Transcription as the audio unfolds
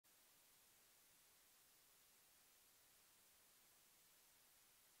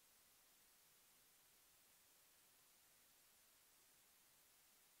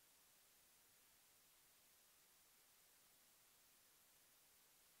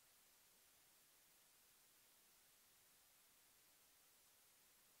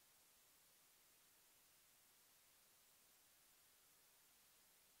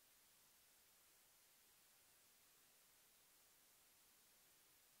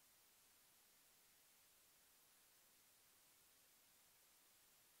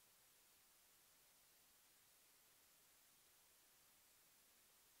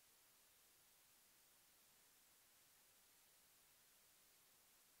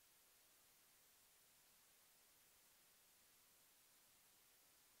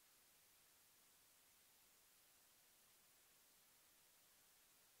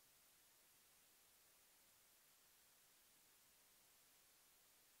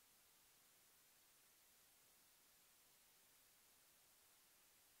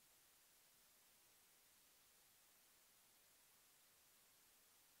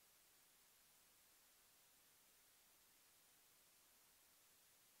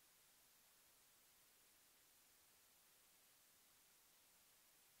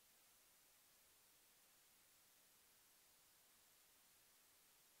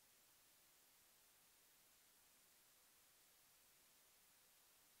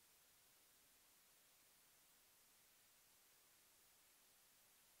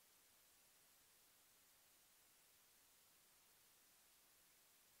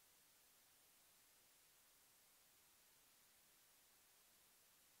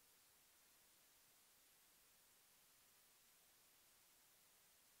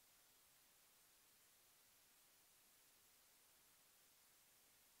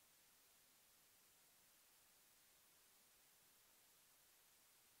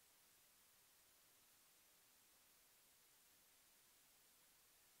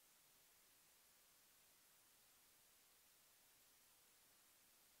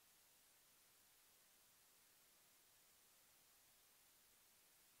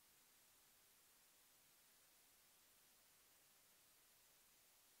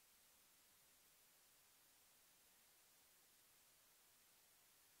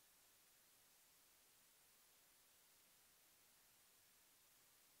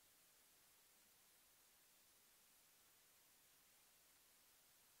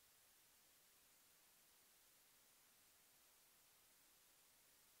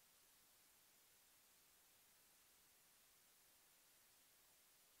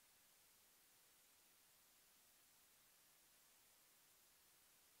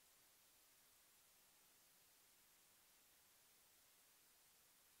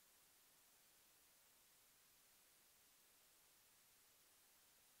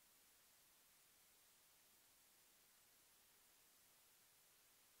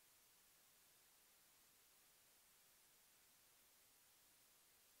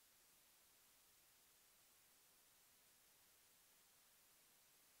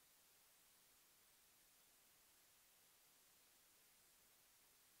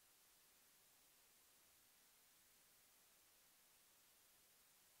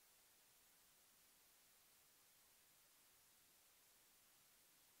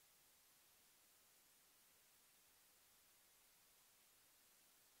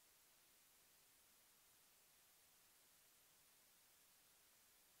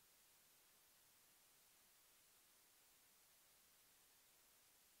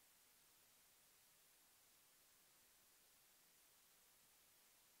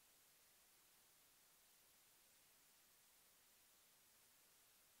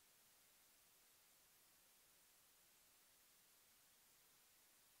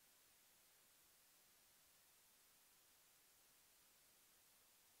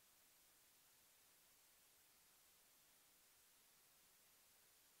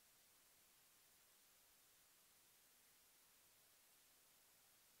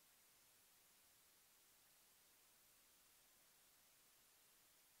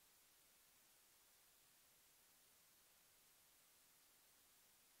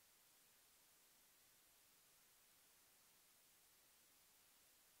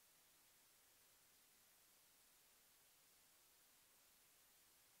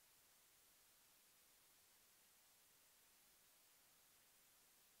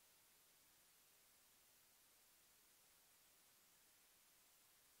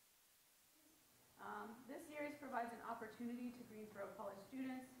provides an opportunity to Greensboro College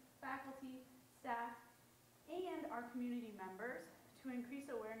students, faculty, staff, and our community members to increase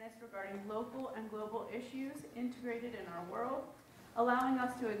awareness regarding local and global issues integrated in our world, allowing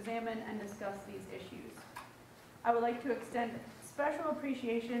us to examine and discuss these issues. I would like to extend special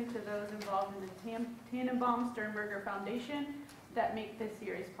appreciation to those involved in the Tannenbaum Sternberger Foundation that make this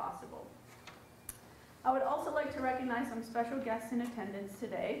series possible. I would also like to recognize some special guests in attendance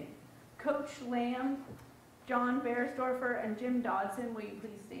today. Coach Lamb, John Beresdorfer, and Jim Dodson, will you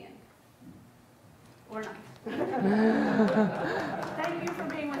please stand? Or not. Thank you for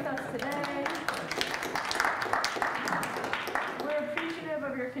being with us today. We're appreciative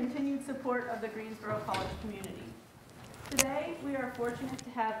of your continued support of the Greensboro College community. Today, we are fortunate to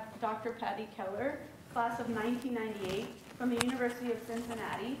have Dr. Patty Keller, class of 1998, from the University of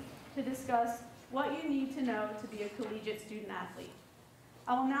Cincinnati, to discuss what you need to know to be a collegiate student athlete.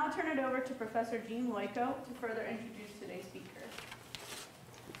 I will now turn it over to Professor Jean Loico to further introduce today's speaker.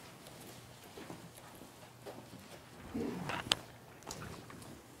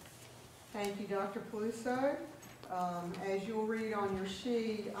 Thank you, Dr. Peluso. As you'll read on your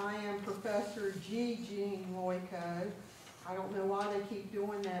sheet, I am Professor G. Jean Loico. I don't know why they keep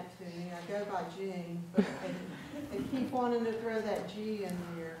doing that to me. I go by Jean, but they keep wanting to throw that G in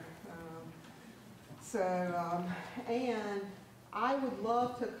there. And I would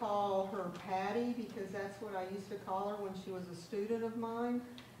love to call her Patty because that's what I used to call her when she was a student of mine.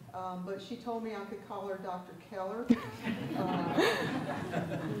 But she told me I could call her Dr. Keller.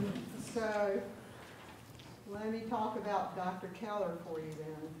 So let me talk about Dr. Keller for you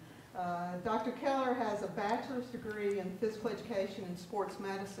then. Dr. Keller has a bachelor's degree in physical education and sports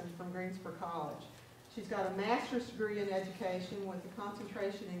medicine from Greensboro College. She's got a master's degree in education with a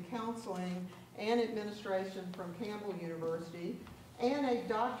concentration in counseling and administration from Campbell University, and a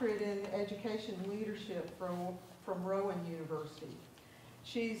doctorate in education leadership from Rowan University.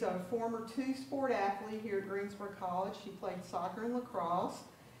 She's a former two-sport athlete here at Greensboro College. She played soccer and lacrosse,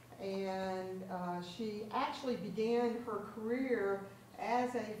 and she actually began her career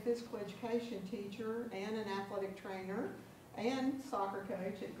as a physical education teacher and an athletic trainer and soccer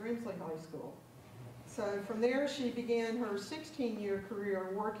coach at Grimsley High School. So from there, she began her 16-year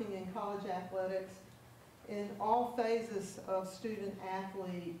career working in college athletics in all phases of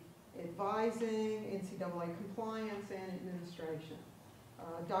student-athlete advising, NCAA compliance, and administration.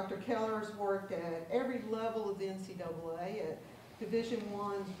 Dr. Keller has worked at every level of the NCAA at Division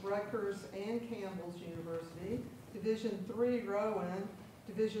I's Rutgers and Campbell's University, Division III Rowan,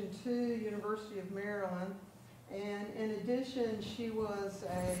 Division II University of Maryland, and in addition, she was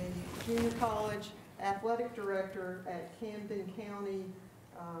a junior college athletic director at Camden County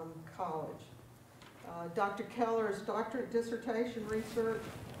College. Dr. Keller's doctorate dissertation research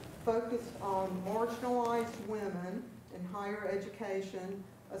focused on marginalized women in higher education,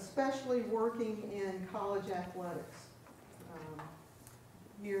 especially working in college athletics,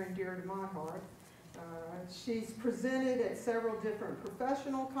 near and dear to my heart. She's presented at several different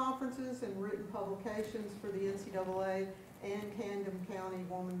professional conferences and written publications for the NCAA and Camden County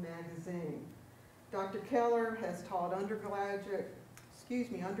Woman magazine. Dr. Keller has taught undergraduate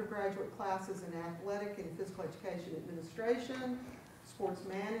classes in athletic and physical education administration, sports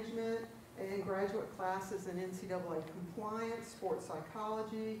management, and graduate classes in NCAA compliance, sports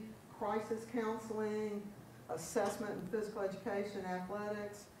psychology, crisis counseling, assessment in physical education,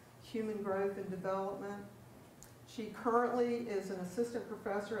 athletics, human growth and development. She currently is an assistant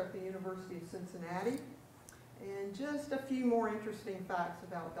professor at the University of Cincinnati. And just a few more interesting facts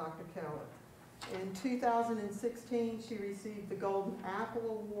about Dr. Keller. In 2016, she received the Golden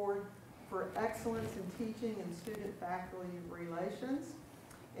Apple Award for excellence in teaching and student-faculty relations.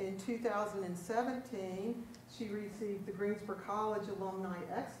 In 2017, she received the Greensboro College Alumni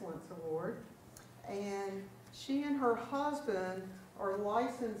Excellence Award. And she and her husband are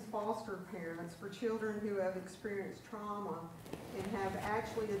licensed foster parents for children who have experienced trauma and have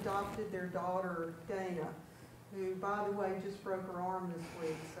actually adopted their daughter, Dana, who, by the way, just broke her arm this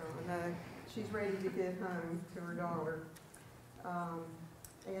week, so I know she's ready to get home to her daughter.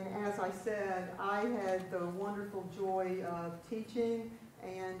 And as I said, I had the wonderful joy of teaching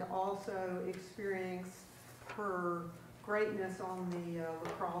and also experience her greatness on the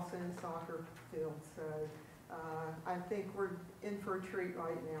lacrosse and soccer field. So I think we're in for a treat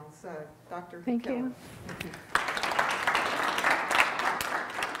right now. So, Dr. Thank Keller. you.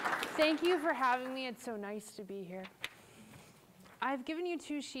 Thank you for having me. It's so nice to be here. I've given you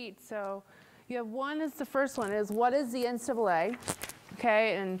two sheets. So you have one is the first one is what is the NCAA?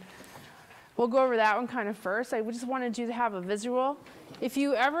 Okay, and we'll go over that one kind of first. I just wanted you to have a visual. If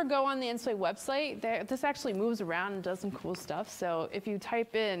you ever go on the NCAA website, this actually moves around and does some cool stuff. So if you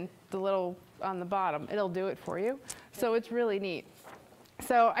type in the little on the bottom, it'll do it for you. So it's really neat.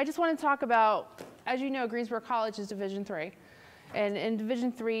 So I just want to talk about, as you know, Greensboro College is Division III. And in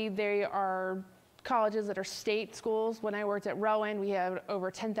Division III, they are colleges that are state schools. When I worked at Rowan, we had over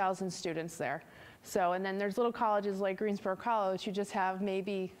 10,000 students there. So, and then there's little colleges like Greensboro College who just have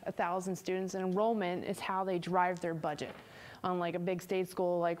maybe 1,000 students, and enrollment is how they drive their budget. Unlike a big state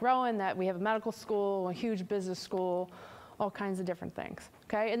school like Rowan, that we have a medical school, a huge business school, all kinds of different things.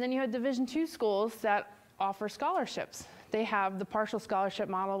 Okay, and then you have Division II schools that offer scholarships. They have the partial scholarship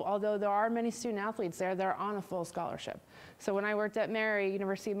model, although there are many student athletes there that are on a full scholarship. So when I worked at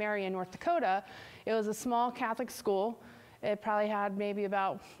University of Mary in North Dakota, it was a small Catholic school. It probably had maybe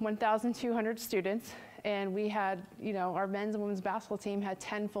about 1,200 students, and we had, our men's and women's basketball team had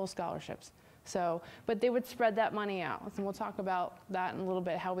 10 full scholarships. So, but they would spread that money out, and we'll talk about that in a little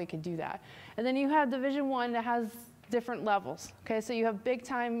bit, how we could do that. And then you have Division I that has different levels. Okay, so you have big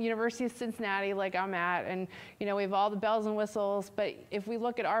time University of Cincinnati, like I'm at, and we have all the bells and whistles. But if we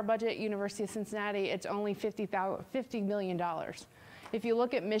look at our budget, University of Cincinnati, it's only $50 million. If you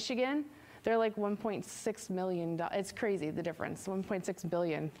look at Michigan, they're like $1.6 million. It's crazy, the difference, 1.6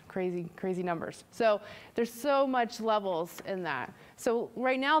 billion, crazy numbers. So there's so much levels in that. So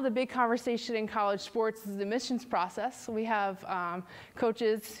right now, the big conversation in college sports is the admissions process. We have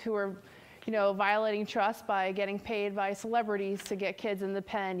coaches who are violating trust by getting paid by celebrities to get kids in the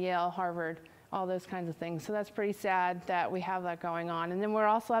Penn, Yale, Harvard, all those kinds of things. So that's pretty sad that we have that going on. And then we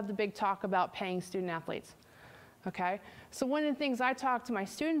also have the big talk about paying student athletes. Okay, so one of the things I talk to my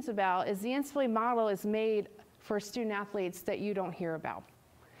students about is the NCAA model is made for student athletes that you don't hear about.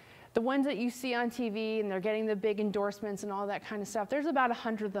 The ones that you see on TV and they're getting the big endorsements and all that kind of stuff, there's about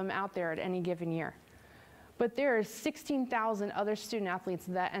 100 of them out there at any given year. But there are 16,000 other student athletes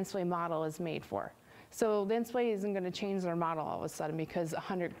that NCAA model is made for. So the NCAA isn't going to change their model all of a sudden because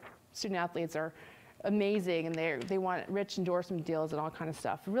 100 student athletes are amazing and they want rich endorsement deals and all kind of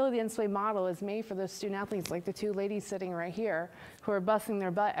stuff. Really, the NCAA model is made for those student athletes, like the two ladies sitting right here, who are busting their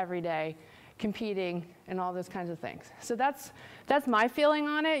butt every day, competing, and all those kinds of things. So that's my feeling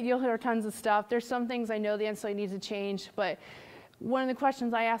on it. You'll hear tons of stuff. There's some things I know the NCAA needs to change, but one of the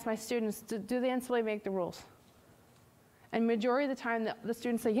questions I ask my students, do the NCAA make the rules? And majority of the time, the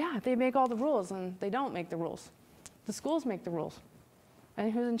students say, yeah, they make all the rules, and they don't make the rules. The schools make the rules.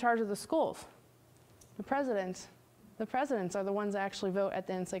 And who's in charge of the schools? The presidents. The presidents are the ones that actually vote at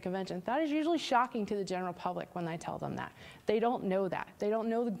the NCAA convention. That is usually shocking to the general public when I tell them that. They don't know that. They don't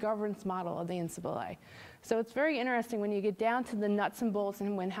know the governance model of the NCAA. So it's very interesting when you get down to the nuts and bolts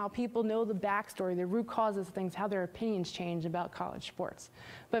and how people know the backstory, the root causes of things, how their opinions change about college sports.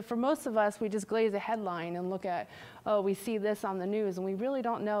 But for most of us, we just glaze a headline and look at, oh, we see this on the news, and we really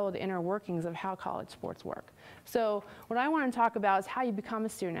don't know the inner workings of how college sports work. So what I want to talk about is how you become a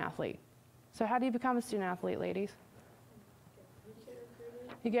student athlete. So how do you become a student athlete, ladies?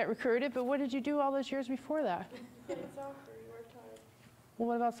 You get recruited, but what did you do all those years before that? You worked hard. Well,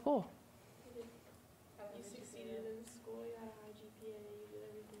 what about school? You succeeded in school, you had a high GPA, you did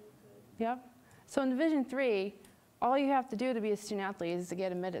everything you could. Yep. So in Division III, all you have to do to be a student athlete is to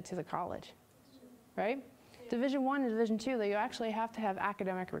get admitted to the college, right? Yeah. Division I and Division II, though, you actually have to have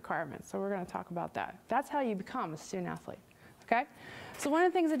academic requirements, so we're going to talk about that. That's how you become a student athlete, okay? So one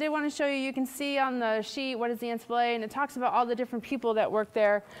of the things I did want to show you, you can see on the sheet what is the NCAA, and it talks about all the different people that work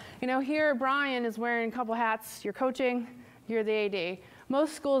there. Here Brian is wearing a couple hats. You're coaching, you're the AD.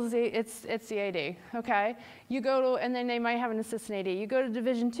 Most schools, it's the AD, okay? You go to, and then they might have an assistant AD. You go to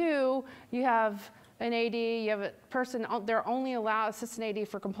Division II, you have an AD, you have a person, they're only allowed, assistant AD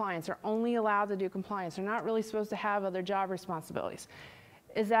for compliance. They're only allowed to do compliance. They're not really supposed to have other job responsibilities.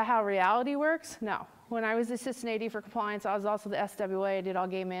 Is that how reality works? No. When I was the assistant AD for compliance, I was also the SWA. I did all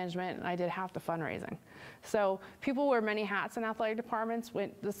game management, and I did half the fundraising. So people wear many hats in athletic departments,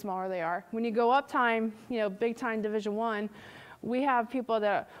 the smaller they are. When you go up time, big time Division I, we have people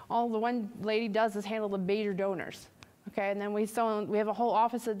that all the one lady does is handle the major donors. Okay, and then we have a whole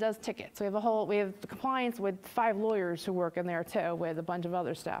office that does tickets. We have the compliance with 5 lawyers who work in there too, with a bunch of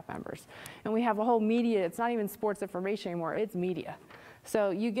other staff members. And we have a whole media. It's not even sports information anymore. It's media.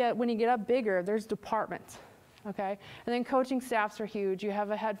 So when you get up bigger, there's departments, okay? And then coaching staffs are huge. You have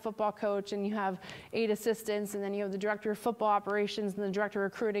a head football coach, and you have 8 assistants, and then you have the director of football operations and the director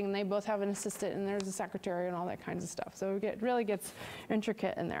of recruiting, and they both have an assistant, and there's a secretary and all that kinds of stuff. So it really gets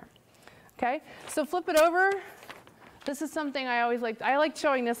intricate in there, okay? So flip it over. This is something I always like. I like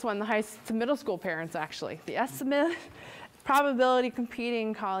showing this one to middle school parents, actually. The estimate probability competing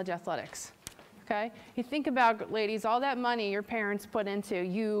in college athletics. okay? You think about, ladies, all that money your parents put into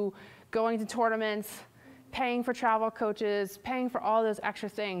you going to tournaments, paying for travel coaches, paying for all those extra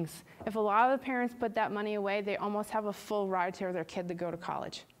things. If a lot of the parents put that money away, they almost have a full ride to their kid to go to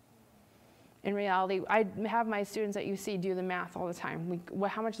college. In reality, I have my students at UC do the math all the time.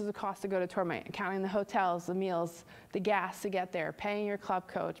 How much does it cost to go to a tournament? Counting the hotels, the meals, the gas to get there, paying your club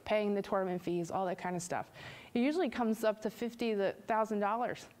coach, paying the tournament fees, all that kind of stuff. It usually comes up to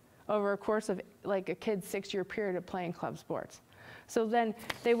 $50,000 over a course of like a kid's 6-year period of playing club sports. So then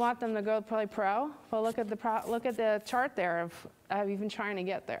they want them to go play pro. Well, look at the chart there of even trying to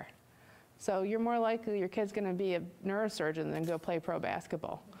get there. So you're more likely your kid's going to be a neurosurgeon than go play pro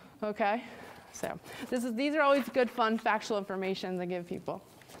basketball. Okay? So these are always good, fun, factual information to give people.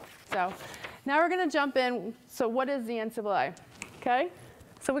 So now we're going to jump in. So what is the NCAA? Okay?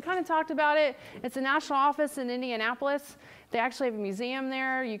 So we kind of talked about it. It's a national office in Indianapolis. They actually have a museum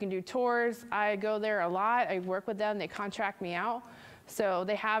there. You can do tours. I go there a lot. I work with them. They contract me out. So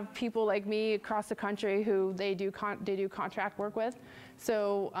they have people like me across the country who they do contract work with.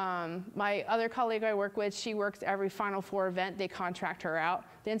 So my other colleague I work with, she works every Final Four event. They contract her out.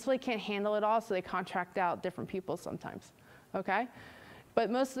 The NCAA can't handle it all, so they contract out different people sometimes. Okay? But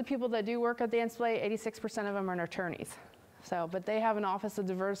most of the people that do work at the NCAA, 86% of them are attorneys. So, but they have an Office of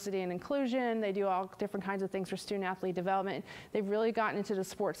Diversity and Inclusion. They do all different kinds of things for student-athlete development. They've really gotten into the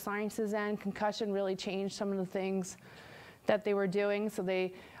sports sciences end. Concussion really changed some of the things that they were doing. So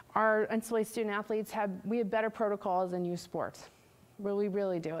our NCAA student-athletes we have better protocols than youth sports. We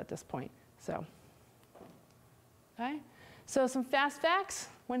really do at this point. So, okay. So some fast facts.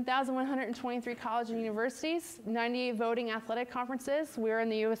 1,123 colleges and universities, 98 voting athletic conferences. We're in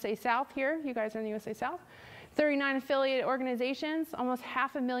the USA South here. You guys are in the USA South. 39 affiliated organizations, almost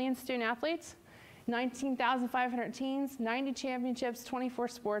 500,000 student athletes, 19,500 teams, 90 championships, 24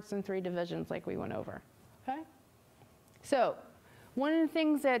 sports, and 3 divisions like we went over. Okay? So one of the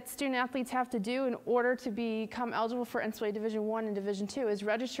things that student athletes have to do in order to become eligible for NCAA Division I and Division II is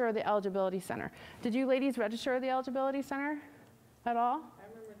register at the Eligibility Center. Did you ladies register at the Eligibility Center at all? I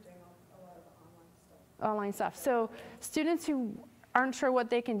remember doing a lot of the Online stuff. So students who aren't sure what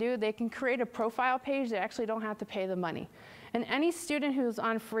they can do, they can create a profile page. They actually don't have to pay the money. And any student who's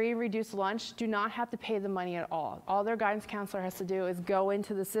on free reduced lunch do not have to pay the money at all. All their guidance counselor has to do is go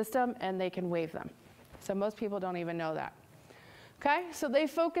into the system and they can waive them. So most people don't even know that. Okay, so they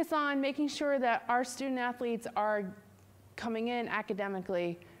focus on making sure that our student athletes are coming in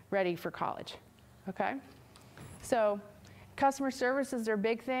academically ready for college. Okay, so customer service is their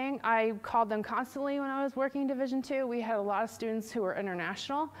big thing. I called them constantly when I was working Division II. We had a lot of students who were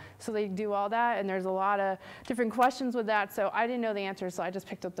international, so they do all that, and there's a lot of different questions with that, so I didn't know the answers, so I just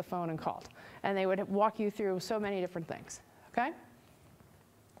picked up the phone and called. And they would walk you through so many different things, okay?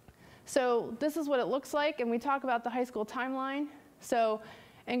 So this is what it looks like, and we talk about the high school timeline. So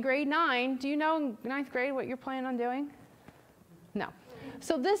in grade 9, do you know in 9th grade what you're planning on doing? No.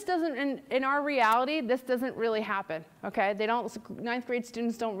 So this doesn't, in our reality, this doesn't really happen, okay? 9th grade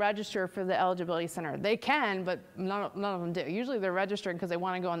students don't register for the Eligibility Center. They can, but none of them do. Usually they're registering because they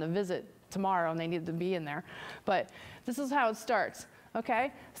want to go on the visit tomorrow and they need to be in there. But this is how it starts,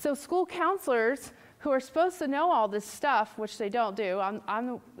 okay? So school counselors who are supposed to know all this stuff, which they don't do,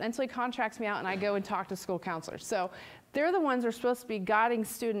 NCAA contracts me out and I go and talk to school counselors. So they're the ones who are supposed to be guiding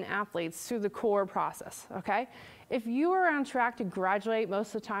student athletes through the core process, okay? If you are on track to graduate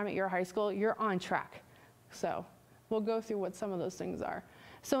most of the time at your high school, you're on track. So we'll go through what some of those things are.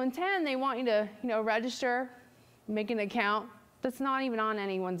 So in 10, they want you to, register, make an account. That's not even on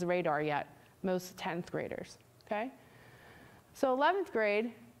anyone's radar yet, most 10th graders, okay? So 11th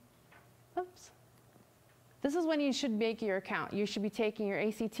grade, oops. This is when you should make your account. You should be taking your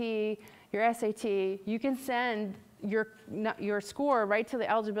ACT, your SAT. You can send your score right to the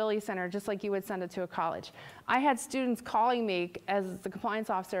Eligibility Center just like you would send it to a college. I had students calling me as the compliance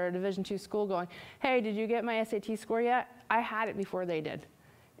officer at a Division II school going, hey, did you get my SAT score yet? I had it before they did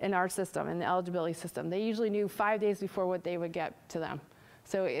in our system, in the eligibility system. They usually knew 5 days before what they would get to them.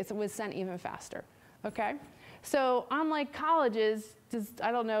 So it was sent even faster, okay? So unlike colleges,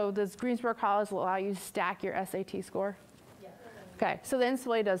 does Greensboro College allow you to stack your SAT score? Yeah. Okay, so the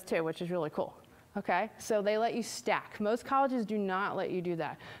NCAA does too, which is really cool. Okay, so they let you stack. Most colleges do not let you do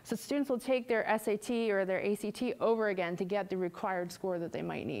that. So students will take their SAT or their ACT over again to get the required score that they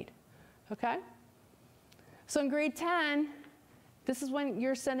might need. Okay? So in grade 10, this is when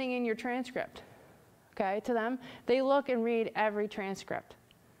you're sending in your transcript, okay, to them. They look and read every transcript,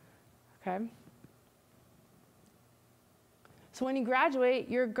 okay? So when you graduate,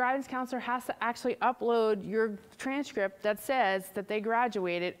 your guidance counselor has to actually upload your transcript that says that they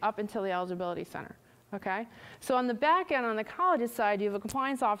graduated up until the eligibility center. Okay? So on the back end, on the college's side, you have a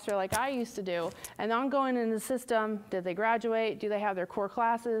compliance officer like I used to do, and I'm going in the system, did they graduate? Do they have their core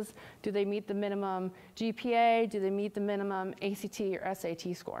classes? Do they meet the minimum GPA? Do they meet the minimum ACT or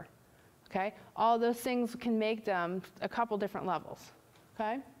SAT score? Okay? All those things can make them a couple different levels.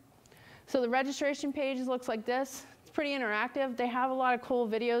 Okay? So the registration page looks like this. It's pretty interactive. They have a lot of cool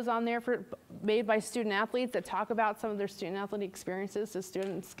videos on there made by student athletes that talk about some of their student athlete experiences so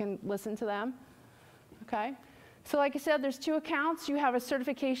students can listen to them. Okay? So like I said, there's 2 accounts. You have a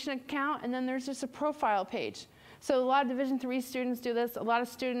certification account, and then there's just a profile page. So a lot of Division III students do this. A lot of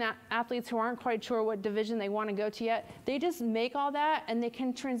student athletes who aren't quite sure what division they want to go to yet, they just make all that, and they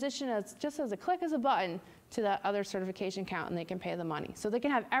can transition just as a click as a button to that other certification account, and they can pay the money. So they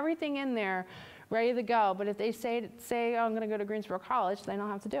can have everything in there ready to go, but if they say oh, I'm going to go to Greensboro College, they don't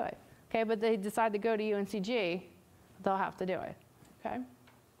have to do it. Okay? But they decide to go to UNCG, they'll have to do it. Okay?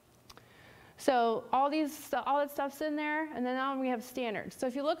 So all that stuff's in there, and then now we have standards. So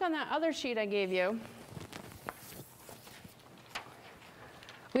if you look on that other sheet I gave you,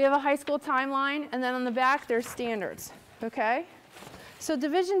 we have a high school timeline, and then on the back there's standards. Okay? So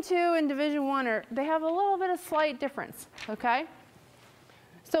Division II and Division I, they have a little bit of slight difference. Okay?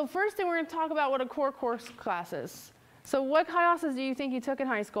 So first thing we're going to talk about what a core course class is. So what classes do you think you took in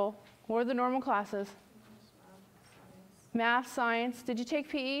high school? What are the normal classes? Math, science. Did you take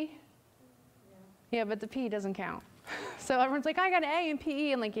PE? Yeah, but the PE doesn't count. So everyone's like, I got an A in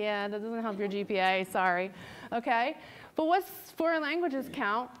PE. I'm like, yeah, that doesn't help your GPA, sorry. Okay? But what's foreign languages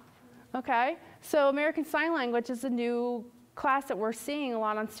count? Okay? So American Sign Language is a new class that we're seeing a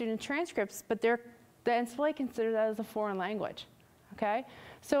lot on student transcripts, but the NCAA considers that as a foreign language. Okay?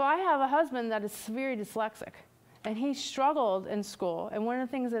 So I have a husband that is severely dyslexic, and he struggled in school. And one of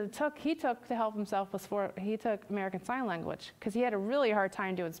the things that he took to help himself was he took American Sign Language, because he had a really hard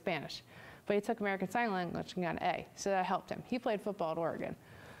time doing Spanish. But he took American Sign Language and got an A, so that helped him. He played football at Oregon.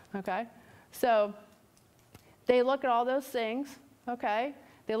 Okay? So they look at all those things. Okay?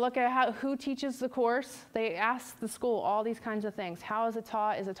 They look at who teaches the course. They ask the school all these kinds of things. How is it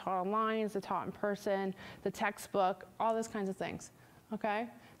taught? Is it taught online? Is it taught in person? The textbook? All those kinds of things. Okay?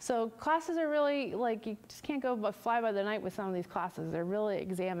 So classes are really, like, you just can't go but fly by the night with some of these classes. They're really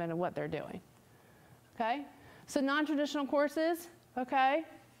examining what they're doing. Okay? So non-traditional courses. Okay?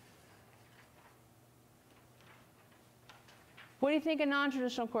 What do you think a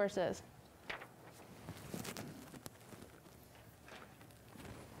non-traditional course is?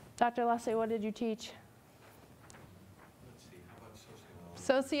 Dr. Leslie, what did you teach? Let's see, how about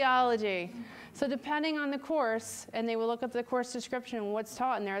sociology? Sociology. So depending on the course, and they will look at the course description and what's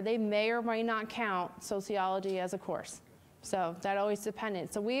taught in there, they may or may not count sociology as a course. So that always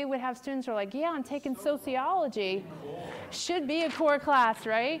depended. So we would have students who are like, yeah, I'm taking sociology. Should be a core class,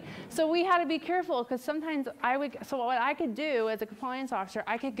 right? So we had to be careful, because sometimes so what I could do as a compliance officer,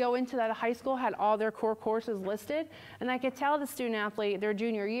 I could go into that high school, had all their core courses listed, and I could tell the student athlete their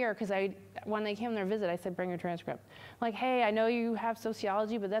junior year, because when they came on their visit, I said, bring your transcript. Like, hey, I know you have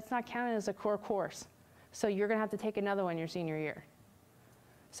sociology, but that's not counted as a core course. So you're going to have to take another one your senior year.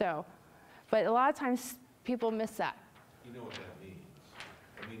 So, but a lot of times people miss that. You know what that means?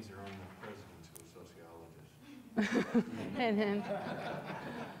 That means they're on the president's sociologist. And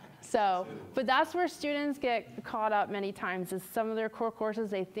so, but that's where students get caught up many times, is some of their core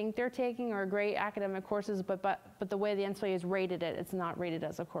courses they think they're taking are great academic courses, but the way the NCAA has rated it, it's not rated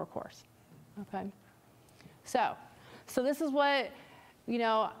as a core course. Okay? So this is what,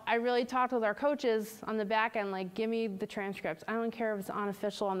 I really talked with our coaches on the back end, like, give me the transcripts. I don't care if it's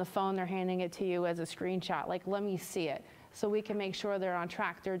unofficial on the phone, they're handing it to you as a screenshot. Like, let me see it so we can make sure they're on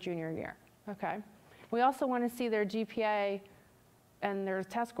track their junior year. Okay? We also want to see their GPA and their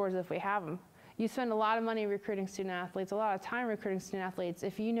test scores if we have them. You spend a lot of money recruiting student athletes, a lot of time recruiting student athletes.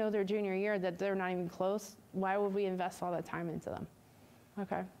 If you know their junior year that they're not even close, why would we invest all that time into them?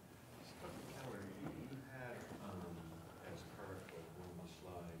 Okay? Dr. Keller, you had, as part of one of the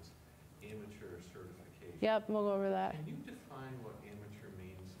slides, amateur certification. Yep, we'll go over that. Can you define what amateur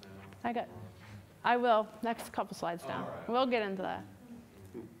means now? I will, next couple slides down. All right. We'll get into that.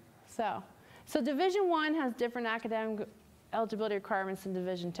 So Division I has different academic eligibility requirements than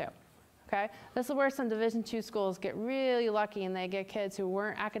Division II. Okay? This is where some Division II schools get really lucky, and they get kids who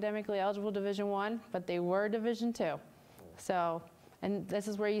weren't academically eligible Division I, but they were Division II. So, and this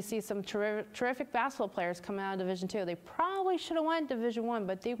is where you see some terrific basketball players come out of Division II. They probably should have went Division I,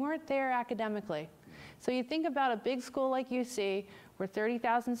 but they weren't there academically. So you think about a big school like UC, where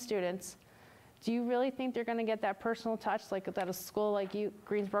 30,000 students, Do you really think they're going to get that personal touch like that a school like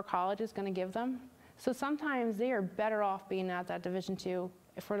Greensboro College is going to give them? So sometimes they are better off being at that Division II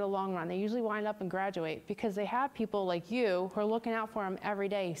for the long run. They usually wind up and graduate because they have people like you who are looking out for them every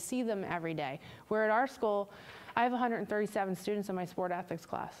day, see them every day. Where at our school, I have 137 students in my sport ethics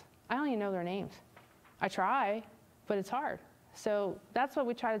class. I don't even know their names. I try, but it's hard. So that's what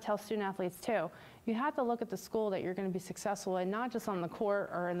we try to tell student athletes too. You have to look at the school that you're going to be successful in, not just on the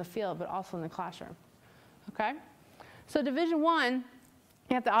court or in the field, but also in the classroom. Okay? So Division I,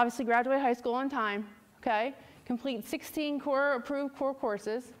 you have to obviously graduate high school on time, okay? Complete 16 approved core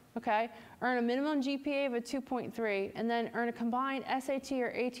courses, okay? Earn a minimum GPA of a 2.3, and then earn a combined SAT or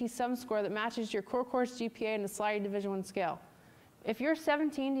AT sum score that matches your core course GPA in the sliding Division I scale. If you're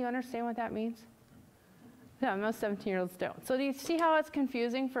 17, do you understand what that means? Yeah, most 17-year-olds don't. So do you see how it's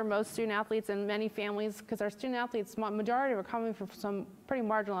confusing for most student athletes and many families? Because our student athletes, majority are coming from some pretty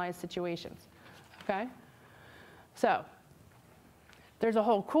marginalized situations, okay? So there's a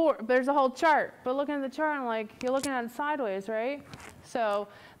whole chart, but looking at the chart, I'm like, you're looking at it sideways, right? So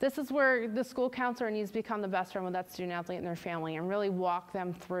this is where the school counselor needs to become the best friend with that student athlete and their family and really walk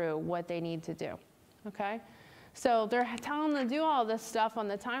them through what they need to do, okay? So they're telling them to do all this stuff on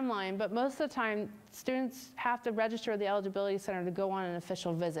the timeline, but most of the time, students have to register at the eligibility center to go on an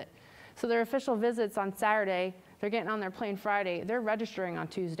official visit. So their official visit's on Saturday, they're getting on their plane Friday, they're registering on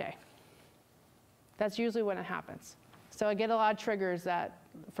Tuesday. That's usually when it happens. So I get a lot of triggers that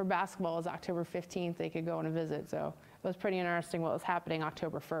for basketball is October 15th, they could go on a visit. So it was pretty interesting what was happening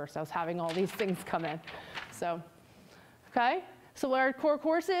October 1st. I was having all these things come in. So, okay. So what our core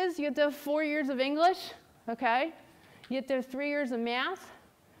course is, you have to have 4 years of English, okay? You have to have 3 years of math,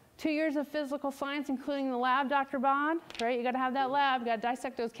 2 years of physical science, including the lab, Dr. Bond, right? You gotta have that lab, you gotta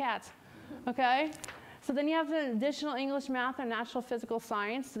dissect those cats, okay? So then you have an additional English, math, or natural physical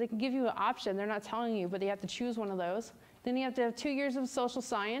science. So they can give you an option. They're not telling you, but you have to choose one of those. Then you have to have 2 years of social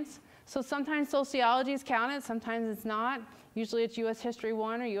science. So sometimes sociology is counted, sometimes it's not. Usually it's U.S. History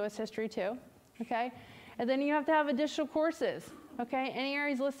 1 or U.S. History 2, okay? And then you have to have additional courses, okay? Any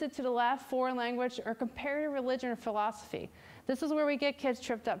areas listed to the left, foreign language, or comparative religion or philosophy. This is where we get kids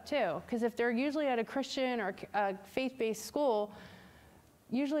tripped up too, because if they're usually at a Christian or a faith-based school,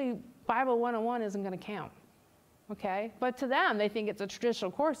 usually Bible 101 isn't going to count, okay? But to them, they think it's a traditional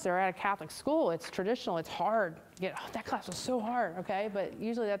course. They're at a Catholic school. It's traditional. It's hard. Oh, that class was so hard, okay? But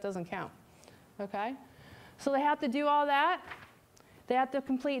usually that doesn't count, okay? So they have to do all that. They have to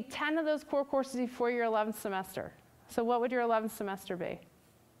complete 10 of those core courses before your 11th semester. So what would your 11th semester be?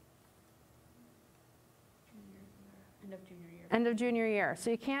 End of junior year. End of junior year. So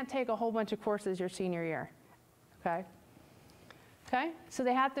you can't take a whole bunch of courses your senior year, okay? Okay, so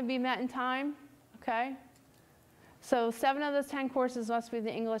they have to be met in time, okay? So 7 of those 10 courses must be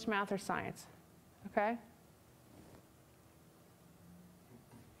the English, math, or science, okay?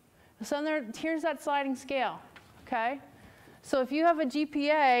 So here's that sliding scale, okay? So if you have a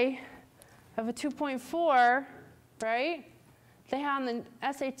GPA of a 2.4, right? They have on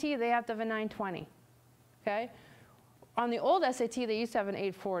the SAT, they have to have a 920, okay? On the old SAT, they used to have an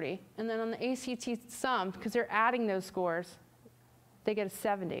 840. And then on the ACT sum, because they're adding those scores, they get a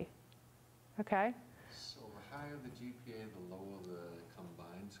 70, okay? So the higher the GPA, the lower the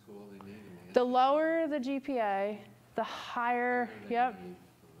combined score they need? The lower the GPA, the higher, yep. Need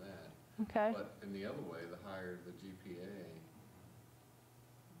for that. Okay. But in the other way, the higher the GPA,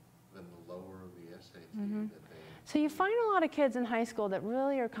 then the lower the SAT that they... So you find a lot of kids in high school that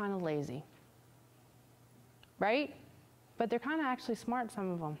really are kind of lazy, right? But they're kind of actually smart,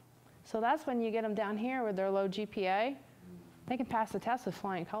 some of them. So that's when you get them down here with their low GPA. They can pass the test with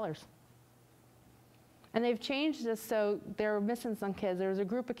flying colors. And they've changed this so they're missing some kids. There's a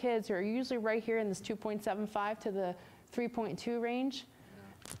group of kids who are usually right here in this 2.75 to the 3.2 range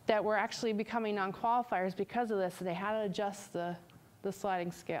that were actually becoming non-qualifiers because of this, and they had to adjust the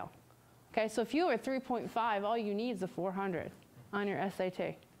sliding scale. Okay, so if you were 3.5, all you need is a 400 on your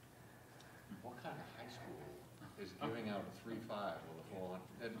SAT. What kind of high school is giving out a 3.5 with a 400?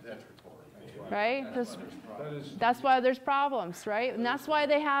 That's rhetorical. Right? That's why there's problems, right? And that's why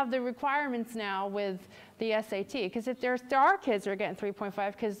they have the requirements now with the SAT. Because if there are kids that are getting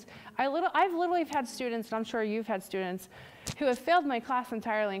 3.5, because I've literally had students, and I'm sure you've had students, who have failed my class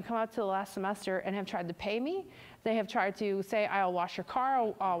entirely and come up to the last semester and have tried to pay me. They have tried to say, I'll wash your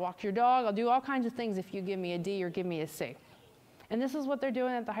car, I'll walk your dog, I'll do all kinds of things if you give me a D or give me a C. And this is what they're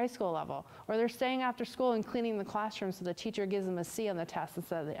doing at the high school level. Or they're staying after school and cleaning the classroom so the teacher gives them a C on the test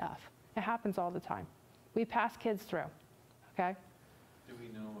instead of the F. It happens all the time. We pass kids through, okay? Do we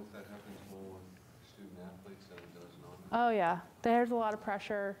know if that happens more with student athletes than it does non? Oh yeah, there's a lot of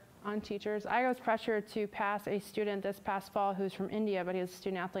pressure. on teachers. I was pressured to pass a student this past fall who's from India, but he was a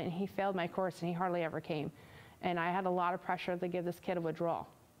student athlete, and he failed my course, and he hardly ever came. And I had a lot of pressure to give this kid a withdrawal,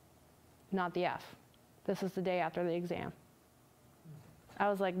 not the F. This is the day after the exam. I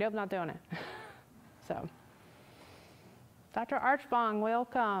was like, nope, not doing it. So, Dr. Archbong,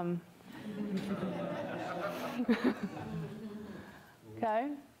 welcome. Okay.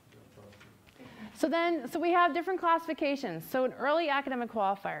 So we have different classifications. So an early academic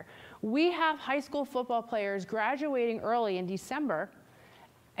qualifier. We have high school football players graduating early in December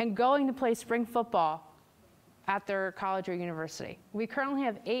and going to play spring football at their college or university. We currently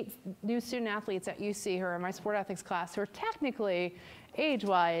have 8 new student athletes at UC who are in my sport ethics class who are technically,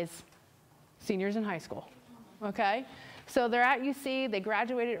 age-wise, seniors in high school, okay? So they're at UC, they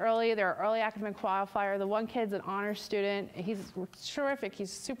graduated early, they're an early academic qualifier. The one kid's an honors student. He's terrific,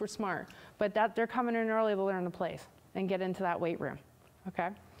 he's super smart, but they're coming in early to learn the place and get into that weight room, okay?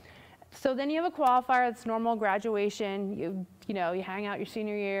 So then you have a qualifier that's normal graduation. You know, you hang out your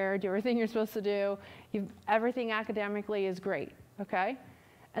senior year, do everything you're supposed to do. Everything academically is great, okay?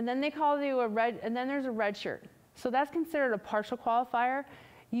 And then they call you and then there's a red shirt. So that's considered a partial qualifier.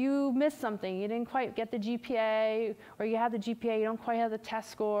 You missed something, you didn't quite get the GPA, or you have the GPA, you don't quite have the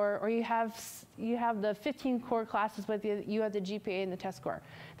test score, or you have the 15 core classes, but you have the GPA and the test score.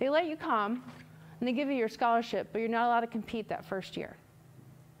 They let you come, and they give you your scholarship, but you're not allowed to compete that first year,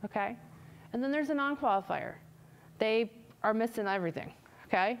 okay? And then there's a non-qualifier. They are missing everything,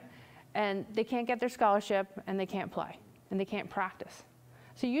 okay? And they can't get their scholarship, and they can't play, and they can't practice.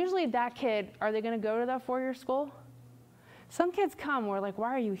 So usually that kid, are they gonna go to that 4-year school? Some kids come, we're like,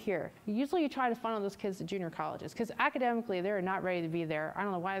 why are you here? Usually you try to funnel those kids to junior colleges, because academically they're not ready to be there. I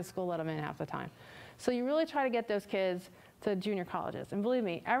don't know why the school let them in half the time. So you really try to get those kids to junior colleges. And believe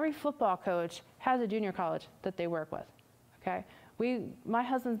me, every football coach has a junior college that they work with, okay? My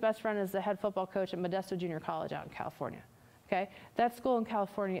husband's best friend is the head football coach at Modesto Junior College out in California, okay? That school in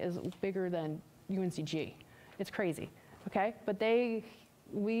California is bigger than UNCG. It's crazy, okay? But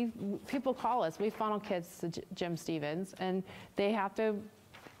people call us, we funnel kids to Jim Stevens, and they have to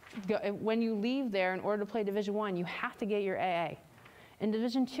go, when you leave there, in order to play Division I, you have to get your AA. In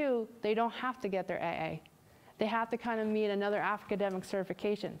Division II, they don't have to get their AA. They have to kind of meet another academic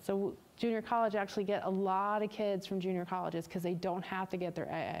certification. So junior college actually get a lot of kids from junior colleges because they don't have to get their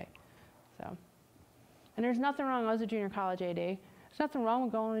AA. So, and there's nothing wrong, I was a junior college AD, there's nothing wrong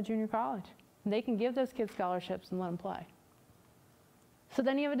with going to junior college. They can give those kids scholarships and let them play. So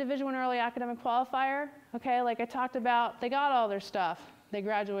then you have a Division I early academic qualifier, okay, like I talked about, they got all their stuff. They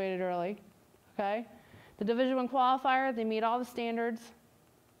graduated early, okay? The Division I qualifier, they meet all the standards.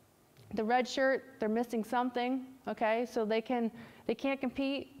 The red shirt, they're missing something, okay? So they can't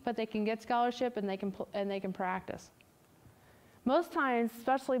compete, but they can get scholarship and they can practice. Most times,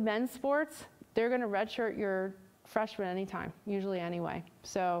 especially men's sports, they're gonna redshirt your freshman anytime, usually anyway.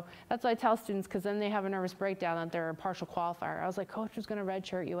 So that's what I tell students, because then they have a nervous breakdown that they're a partial qualifier. I was like, coach was gonna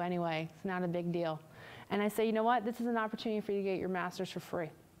redshirt you anyway. It's not a big deal. And I say, you know what? This is an opportunity for you to get your master's for free.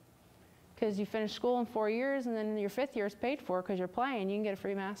 Because you finish school in 4 years, and then your 5th year is paid for because you're playing, you can get a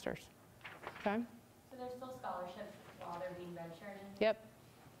free master's, okay? So there's still scholarships while they're being redshirted? Yep,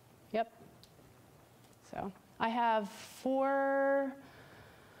 yep. So I have 4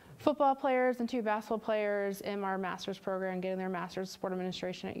 football players and 2 basketball players in our master's program getting their master's in sport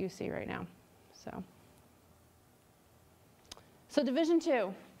administration at UC right now. So Division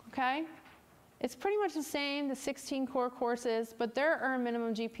II, okay? It's pretty much the same, the 16 core courses, but their earned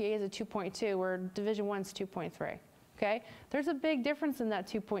minimum GPA is a 2.2, where Division I is 2.3, okay? There's a big difference in that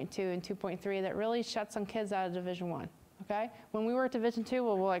 2.2 and 2.3 that really shuts some kids out of Division I, okay? When we were at Division II,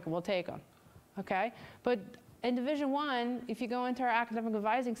 we're like, we'll take them, okay? But in Division I, if you go into our academic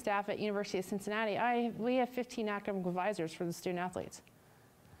advising staff at University of Cincinnati, we have 15 academic advisors for the student athletes.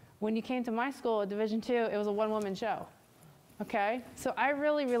 When you came to my school at Division II, it was a one-woman show, okay? So I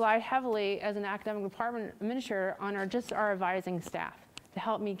really relied heavily as an academic department administrator on our advising staff to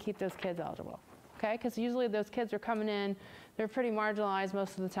help me keep those kids eligible, okay? Because usually those kids are coming in, they're pretty marginalized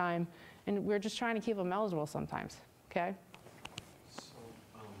most of the time, and we're just trying to keep them eligible sometimes, okay? So,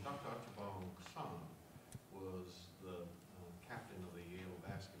 Dr. Archibald's son was the captain of the Yale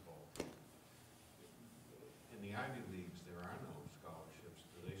basketball team. In the Ivy Leagues, there are no scholarships.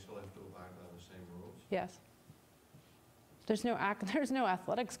 Do they still have to abide by the same rules? Yes. There's no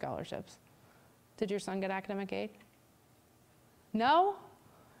athletic scholarships. Did your son get academic aid? No?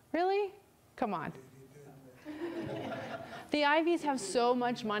 Really? Come on. The Ivies have so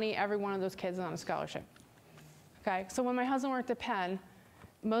much money, every one of those kids is on a scholarship. Okay, so when my husband worked at Penn,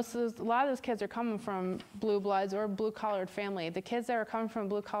 a lot of those kids are coming from blue bloods or blue collared family. The kids that are coming from a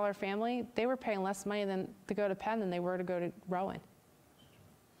blue collar family, they were paying less money to go to Penn than they were to go to Rowan.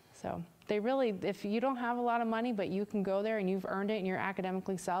 So they really, if you don't have a lot of money, but you can go there and you've earned it and you're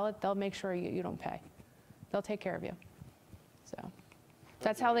academically solid, they'll make sure you don't pay. They'll take care of you. So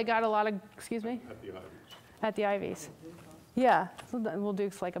that's how they got a lot of, excuse me? At the Ivies. At the Ivies. Yeah, so we'll do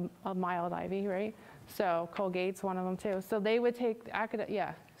like a mild Ivy, right? So Colgate's one of them too. So they would take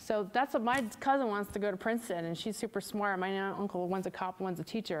yeah. So that's what my cousin wants to go to Princeton, and she's super smart. My uncle, one's a cop, one's a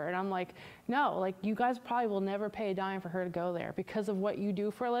teacher, and I'm like, no, like you guys probably will never pay a dime for her to go there because of what you do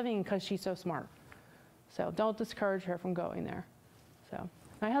for a living, and because she's so smart. So don't discourage her from going there. So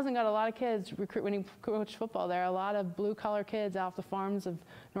my husband got a lot of kids when he coached football there. A lot of blue-collar kids off the farms of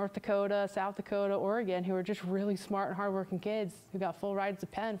North Dakota, South Dakota, Oregon, who were just really smart and hardworking kids who got full rides to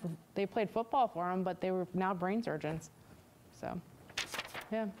Penn. They played football for him, but they were now brain surgeons. So,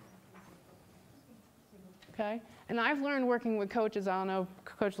 yeah. Okay. And I've learned working with coaches. I don't know,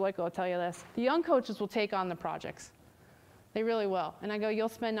 Coach Loico will tell you this. The young coaches will take on the projects. They really will. And I go, you'll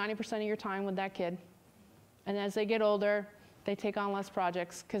spend 90% of your time with that kid. And as they get older, they take on less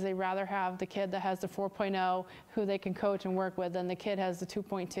projects because they rather have the kid that has the 4.0 who they can coach and work with than the kid has the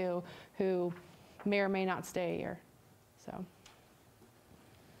 2.2 who may or may not stay a year.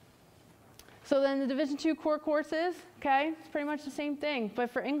 So then the Division II core courses, okay, it's pretty much the same thing. But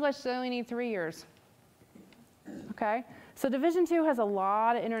for English, they only need 3 years. Okay, so Division II has a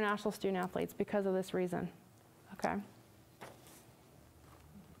lot of international student athletes because of this reason. Okay.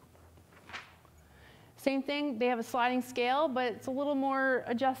 Same thing, they have a sliding scale, but it's a little more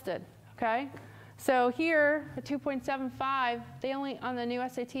adjusted, okay? So here, a 2.75, they only, on the new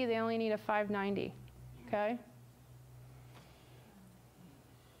SAT, they only need a 590, okay?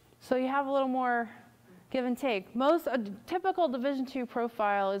 So you have a little more give and take. A typical Division II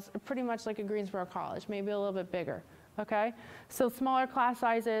profile is pretty much like a Greensboro college, maybe a little bit bigger, okay? So smaller class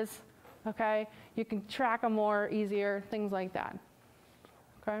sizes, okay? You can track them more, easier, things like that,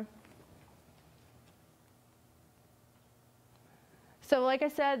 okay? So like I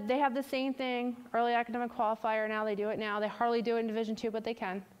said, they have the same thing, early academic qualifier, now they do it now. They hardly do it in Division II, but they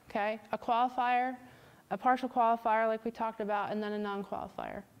can, okay? A qualifier, a partial qualifier like we talked about, and then a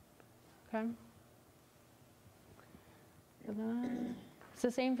non-qualifier, okay? It's the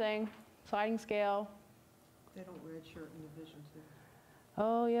same thing, sliding scale. They don't redshirt in Division II.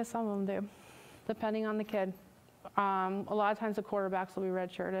 Oh, yeah, some of them do, depending on the kid. A lot of times the quarterbacks will be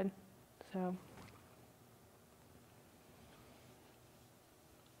redshirted,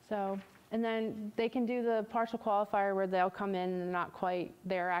 So, and then they can do the partial qualifier where they'll come in and not quite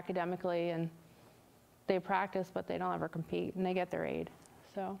there academically, and they practice, but they don't ever compete, and they get their aid.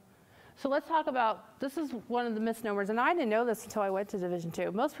 So let's talk about, this is one of the misnomers, and I didn't know this until I went to Division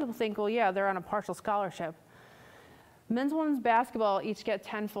II. Most people think, well, yeah, they're on a partial scholarship. Men's and women's basketball each get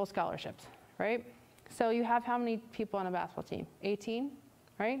 10 full scholarships, right? So you have how many people on a basketball team? 18,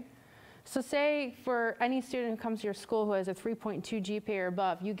 right? So say for any student who comes to your school who has a 3.2 GPA or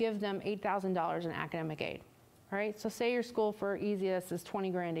above, you give them $8,000 in academic aid, right? So say your school for easiest is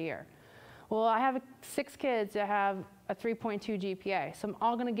 20 grand a year. Well, I have 6 kids that have a 3.2 GPA, so I'm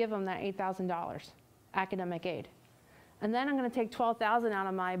all gonna give them that $8,000 academic aid. And then I'm gonna take $12,000 out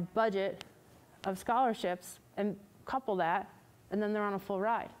of my budget of scholarships and couple that, and then they're on a full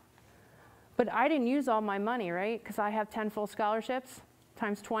ride. But I didn't use all my money, right? Because I have 10 full scholarships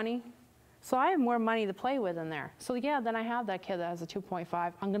times 20. So I have more money to play with in there. So yeah, then I have that kid that has a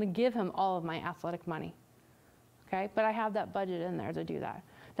 2.5. I'm gonna give him all of my athletic money, okay? But I have that budget in there to do that.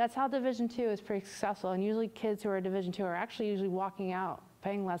 That's how Division II is pretty successful, and usually kids who are Division II are actually usually walking out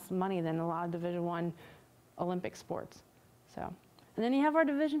paying less money than a lot of Division I Olympic sports. So, and then you have our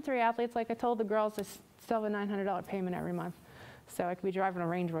Division III athletes, like I told the girls, they still have a $900 payment every month. So I could be driving a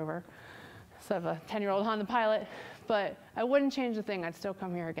Range Rover instead of a 10-year-old Honda Pilot, but I wouldn't change a thing, I'd still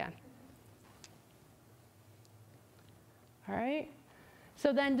come here again. All right,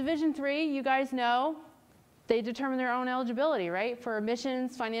 so then Division III, you guys know, they determine their own eligibility, right? For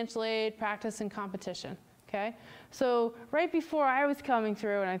admissions, financial aid, practice, and competition, okay? So right before I was coming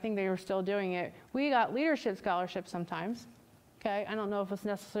through, and I think they were still doing it, we got leadership scholarships sometimes, okay? I don't know if it's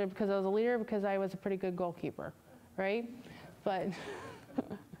necessarily because I was a leader, because I was a pretty good goalkeeper, right? But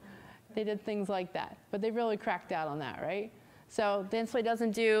they did things like that, but they really cracked down on that, right? So the NCAA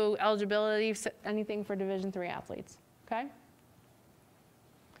doesn't do eligibility, anything for Division III athletes, okay?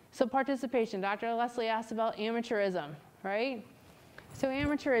 So participation, Dr. Leslie asked about amateurism, right? So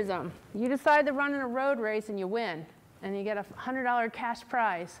amateurism, you decide to run in a road race and you win, and you get a $100 cash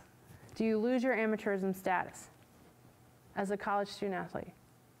prize. Do you lose your amateurism status as a college student athlete?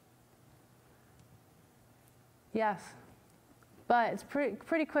 Yes. But it's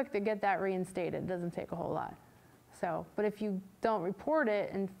pretty quick to get that reinstated. It doesn't take a whole lot. So, but if you don't report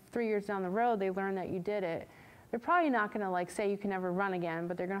it and 3 years down the road they learn that you did it, they're probably not going to like say you can never run again,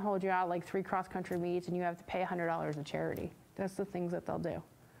 but they're going to hold you out like 3 cross-country meets and you have to pay $100 to charity. That's the things that they'll do.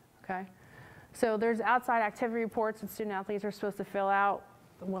 Okay? So there's outside activity reports that student athletes are supposed to fill out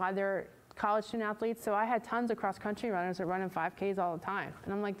while they're college student athletes. So I had tons of cross-country runners that run in 5Ks all the time.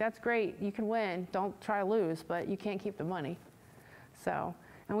 And I'm like, that's great. You can win. Don't try to lose, but you can't keep the money. So,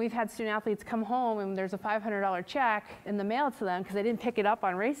 and we've had student athletes come home and there's a $500 check in the mail to them because they didn't pick it up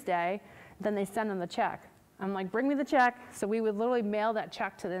on race day. Then they send them the check. I'm like, bring me the check. So we would literally mail that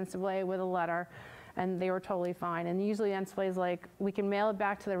check to the NCAA with a letter, and they were totally fine. And usually the NCAA is like, we can mail it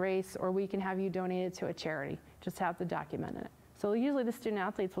back to the race, or we can have you donate it to a charity. Just have to document it. So usually the student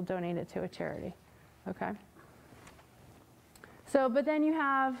athletes will donate it to a charity. Okay. So, but then you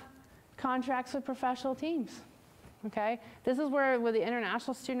have contracts with professional teams. Okay. This is where with the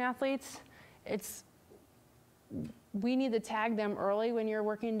international student athletes, we need to tag them early when you're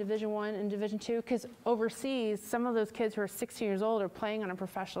working in Division I and Division II, because overseas, some of those kids who are 16 years old are playing on a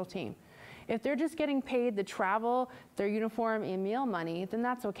professional team. If they're just getting paid the travel, their uniform, and meal money, then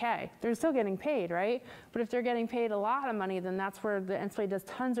that's okay. They're still getting paid, right? But if they're getting paid a lot of money, then that's where the NCAA does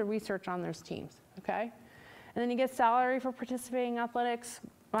tons of research on those teams, okay? And then you get salary for participating in athletics.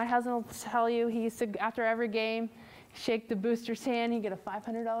 My husband will tell you he used to, after every game, shake the booster's hand, he'd get a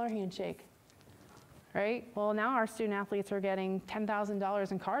 $500 handshake. Right? Well, now our student athletes are getting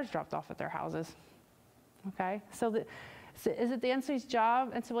 $10,000 in cars dropped off at their houses. Okay? So is it the NCAA's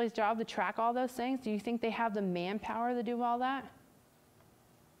job to track all those things? Do you think they have the manpower to do all that?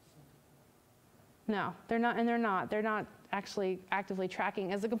 No, they're not, and they're not. They're not actually actively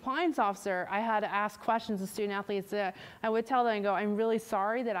tracking. As a compliance officer, I had to ask questions of student athletes that I would tell them and go, I'm really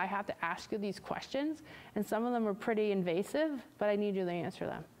sorry that I have to ask you these questions, and some of them are pretty invasive, but I need you to answer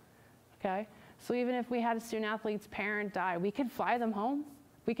them. Okay? So even if we had a student athlete's parent die, we could fly them home.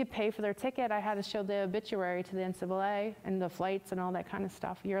 We could pay for their ticket. I had to show the obituary to the NCAA and the flights and all that kind of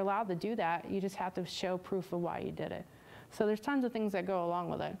stuff. You're allowed to do that. You just have to show proof of why you did it. So there's tons of things that go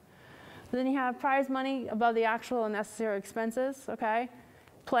along with it. Then you have prize money above the actual and necessary expenses, okay?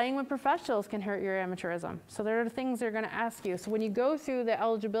 Playing with professionals can hurt your amateurism. So there are things they're going to ask you. So when you go through the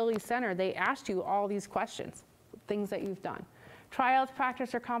eligibility center, they ask you all these questions, things that you've done. Tryouts,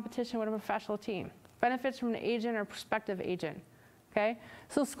 practice, or competition with a professional team. Benefits from an agent or prospective agent. Okay?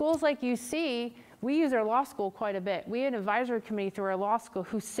 So schools like UC, we use our law school quite a bit. We have an advisory committee through our law school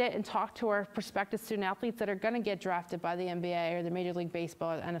who sit and talk to our prospective student athletes that are going to get drafted by the NBA or the Major League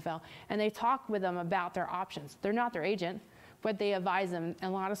Baseball or the NFL, and they talk with them about their options. They're not their agent, but they advise them,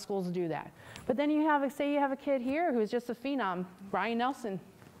 and a lot of schools do that. But then you have, say you have a kid here who's just a phenom, Ryan Nelson.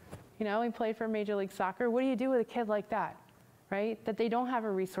 You know, he played for Major League Soccer. What do you do with a kid like that? Right? That they don't have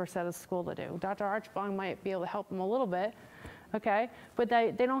a resource at a school to do. Dr. Archibong might be able to help them a little bit, okay? But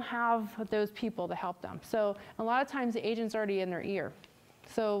they don't have those people to help them. So a lot of times the agent's already in their ear.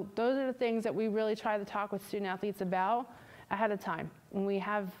 So those are the things that we really try to talk with student athletes about ahead of time. When we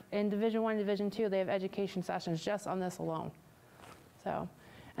have in Division I, Division II, they have education sessions just on this alone. So,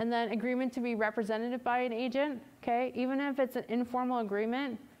 and then agreement to be represented by an agent, okay? Even if it's an informal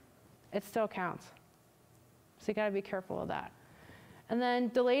agreement, it still counts. So you gotta be careful of that. And then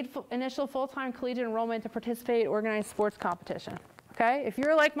delayed initial full-time collegiate enrollment to participate in organized sports competition. Okay? If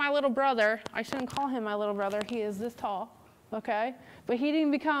you're like my little brother, I shouldn't call him my little brother, he is this tall, okay? But he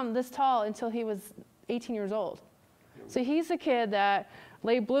didn't become this tall until he was 18 years old. So he's the kid that,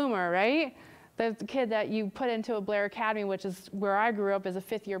 late bloomer, right? The kid that you put into a Blair Academy, which is where I grew up as a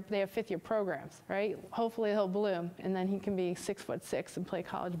fifth year, they have fifth year programs, right? Hopefully he'll bloom, and then he can be 6'6" and play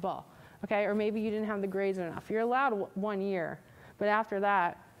college ball, okay? Or maybe you didn't have the grades enough. You're allowed 1 year. But after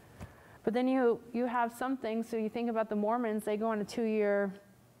that, but then you have some things, so you think about the Mormons, they go on a 2-year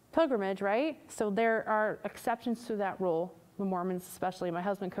pilgrimage, right? So there are exceptions to that rule, the Mormons especially. My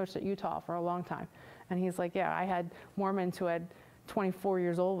husband coached at Utah for a long time. And he's like, yeah, I had Mormons who had 24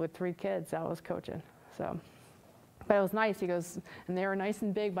 years old with 3 kids that I was coaching. So, but it was nice, he goes, and they were nice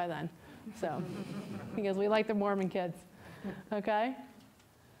and big by then. So, he goes, we like the Mormon kids, okay?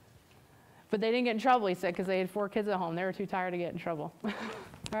 But they didn't get in trouble, he said, because they had 4 kids at home. They were too tired to get in trouble. All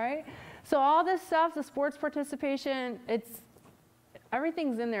right? So all this stuff, the sports participation,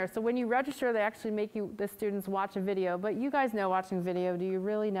 everything's in there. So when you register, they actually make the students watch a video. But you guys know watching video. Do you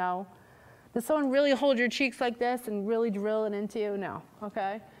really know? Does someone really hold your cheeks like this and really drill it into you? No.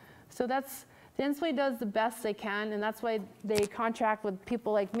 Okay? So that's The NCAA does the best they can, and that's why they contract with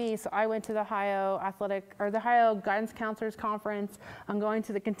people like me. So I went to the Ohio Guidance Counselors Conference. I'm going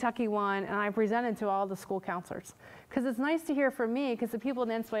to the Kentucky one, and I presented to all the school counselors. Because it's nice to hear from me, because the people in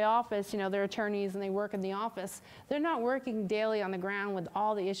the NCAA office, you know, they're attorneys and they work in the office. They're not working daily on the ground with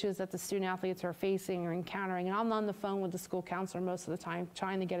all the issues that the student athletes are facing or encountering. And I'm on the phone with the school counselor most of the time,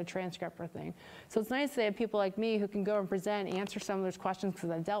 trying to get a transcript or thing. So it's nice to have people like me who can go and present and answer some of those questions because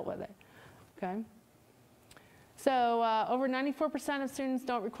I've dealt with it. Okay. So over 94% of students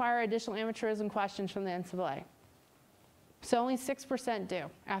don't require additional amateurism questions from the NCAA. So only 6% do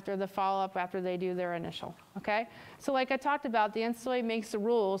after the follow-up, after they do their initial, okay? So like I talked about, the NCAA makes the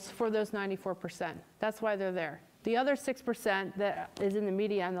rules for those 94%. That's why they're there. The other 6% that is in the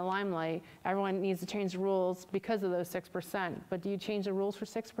media and the limelight, everyone needs to change the rules because of those 6%. But do you change the rules for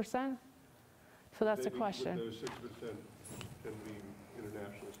 6%? So that's the question. Those 6% can be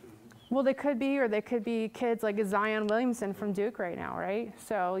international students. Well, they could be, or they could be kids like Zion Williamson from Duke right now, right?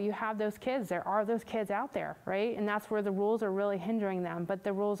 So you have those kids. There are those kids out there, right? And that's where the rules are really hindering them, but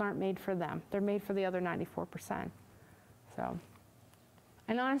the rules aren't made for them. They're made for the other 94%. So,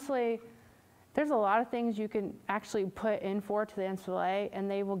 and honestly, there's a lot of things you can actually put in for to the NCAA,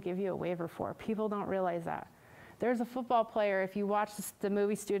 and they will give you a waiver for. People don't realize that. There's a football player, if you watch the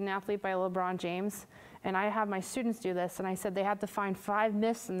movie Student Athlete by LeBron James, and I have my students do this, and I said they had to find 5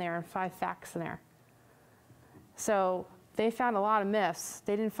 myths in there and 5 facts in there. So they found a lot of myths.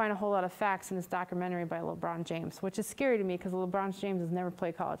 They didn't find a whole lot of facts in this documentary by LeBron James, which is scary to me because LeBron James has never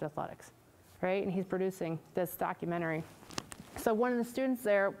played college athletics, right? And he's producing this documentary. So one of the students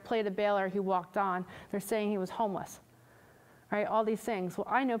there played a Baylor. He walked on. They're saying he was homeless, right? All these things. Well,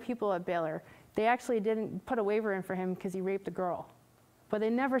 I know people at Baylor. They actually didn't put a waiver in for him because he raped a girl. But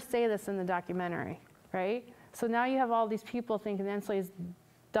they never say this in the documentary, right? So now you have all these people thinking the NCAA's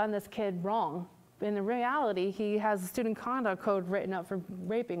done this kid wrong. In the reality, he has a student conduct code written up for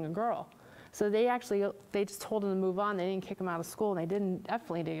raping a girl. So they just told him to move on. They didn't kick him out of school, and they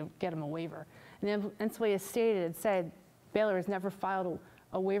definitely didn't get him a waiver. And the NCAA has said Baylor has never filed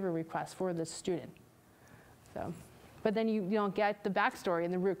a waiver request for this student. So, but then you don't get the backstory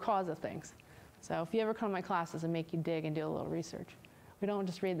and the root cause of things. So if you ever come to my classes and make you dig and do a little research, we don't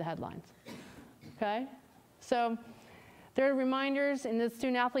just read the headlines. Okay? So there are reminders, and the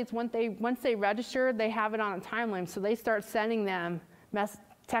student athletes, once they register, they have it on a timeline. So they start sending them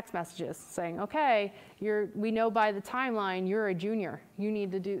text messages saying, okay, we know by the timeline you're a junior. You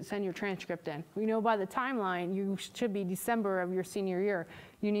need to send your transcript in. We know by the timeline you should be December of your senior year.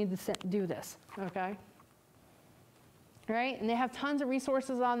 You need to do this, okay? Right? And they have tons of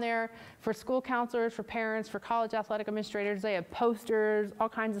resources on there for school counselors, for parents, for college athletic administrators. They have posters, all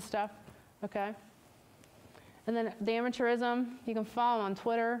kinds of stuff, okay? And then the amateurism, you can follow them on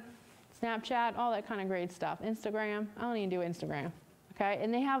Twitter, Snapchat, all that kind of great stuff. Instagram, I don't even do Instagram, okay?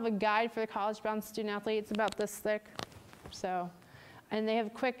 And they have a guide for the college-bound student athlete. It's about this thick, so. And they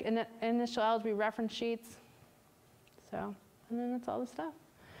have quick initial eligibility reference sheets, so. And then that's all the stuff.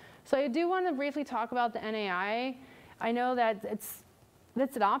 So I do want to briefly talk about the NAIA. I know that it's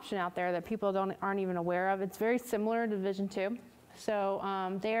an option out there that people aren't even aware of. It's very similar to Division II. So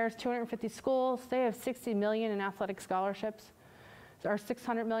there's 250 schools. They have 60 million in athletic scholarships, or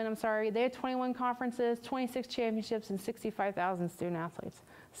 600 million, I'm sorry. They have 21 conferences, 26 championships, and 65,000 student athletes.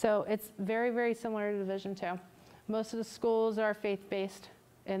 So it's very, very similar to Division II. Most of the schools are faith-based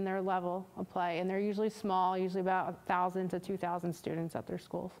in their level of play, and they're usually small, usually about 1,000 to 2,000 students at their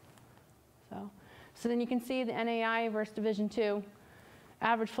schools. So then you can see the NAIA versus Division II.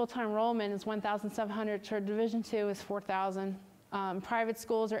 Average full-time enrollment is 1,700, so Division II is 4,000. Private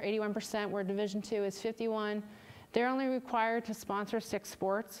schools are 81%, where Division II is 51%. They're only required to sponsor 6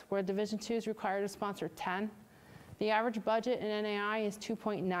 sports, where Division II is required to sponsor 10. The average budget in NAIA is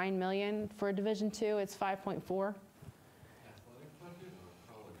 $2.9 million. For Division II, it's 5.4. Athletic budget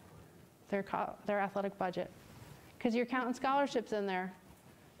or college budget? Their athletic budget. Because you're counting scholarships in there.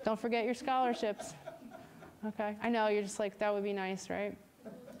 Don't forget your scholarships. Okay, I know, you're just like, that would be nice, right?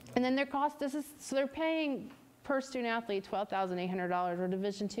 And then their cost, so they're paying per student athlete $12,800, where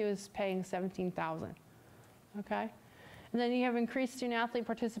Division II is paying $17,000, okay? And then you have increased student athlete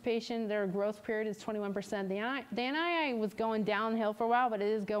participation. Their growth period is 21%. The NIA was going downhill for a while, but it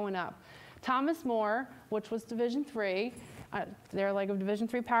is going up. Thomas More, which was Division III, they're like a Division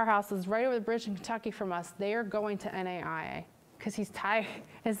III powerhouse, is right over the bridge in Kentucky from us. They are going to NAIA because he's tired.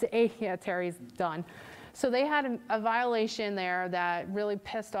 Terry's done. So they had a violation there that really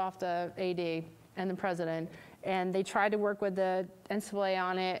pissed off the AD and the president, and they tried to work with the NCAA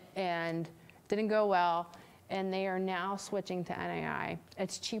on it and didn't go well, and they are now switching to NAIA.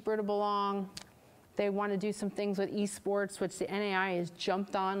 It's cheaper to belong. They want to do some things with esports, which the NAI has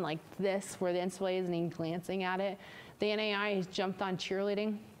jumped on like this, where the NCAA isn't even glancing at it. The NAI has jumped on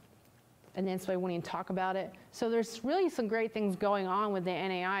cheerleading, and the NCAA won't even talk about it. So there's really some great things going on with the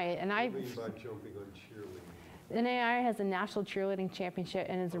NAI. And What do you mean by jumping on cheerleading? the NAI has a national cheerleading championship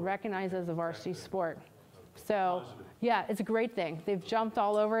and is recognized as a varsity sport. So, yeah, it's a great thing. They've jumped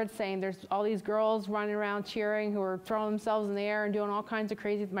all over it, saying there's all these girls running around cheering who are throwing themselves in the air and doing all kinds of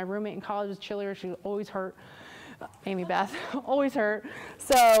crazy. My roommate in college was a cheerleader. She was always hurt. Amy Beth, always hurt.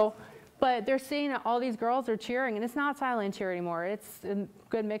 So, but they're seeing that all these girls are cheering, and it's not silent cheer anymore. It's a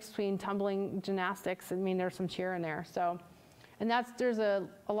good mix between tumbling, gymnastics. I mean, there's some cheer in there. So, and there's a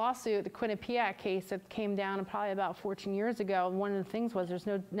lawsuit, the Quinnipiac case that came down probably about 14 years ago. And one of the things was there's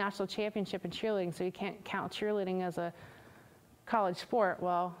no national championship in cheerleading, so you can't count cheerleading as a college sport.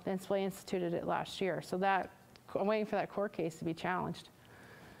 Well, the NCAA instituted it last year. So I'm waiting for that court case to be challenged.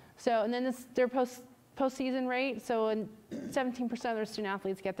 So, and then their postseason rate, so 17% of their student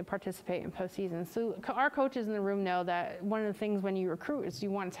athletes get to participate in postseason. So our coaches in the room know that one of the things when you recruit is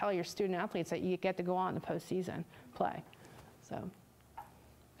you want to tell your student athletes that you get to go on the postseason play. So,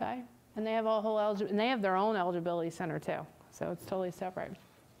 okay, and they have and they have their own eligibility center too. So it's totally separate.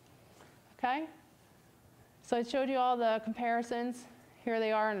 Okay, so I showed you all the comparisons. Here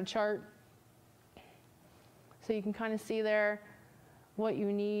they are in a chart. So you can kind of see there what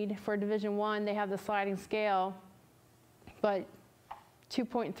you need for Division I. They have the sliding scale, but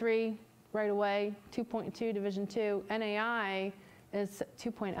 2.3 right away, 2.2 Division II. NAI is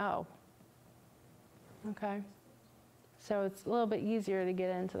 2.0. Okay. So it's a little bit easier to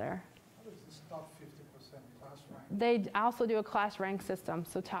get into there. What is this top 50% class rank? They also do a class rank system,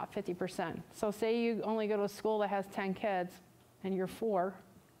 so top 50%. So say you only go to a school that has 10 kids and you're 4.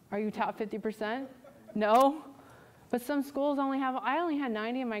 Are you top 50%? No. But some schools I only had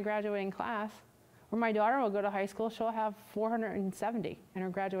 90 in my graduating class. Where my daughter will go to high school, she'll have 470 in her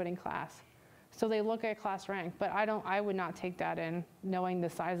graduating class. So they look at class rank, but I would not take that in, knowing the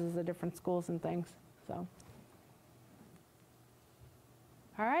sizes of different schools and things, so.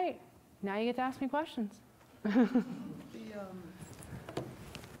 All right, now you get to ask me questions. The high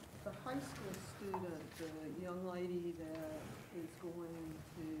school student, the young lady that is going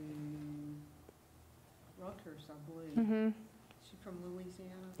to Rutgers, I believe. Mm-hmm. She's from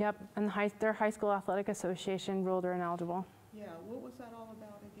Louisiana? Yep, and their high school athletic association ruled her ineligible. Yeah, what was that all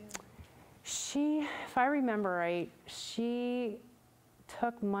about again? She, if I remember right, she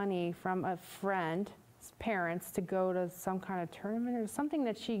took money from a friend's parents to go to some kind of tournament or something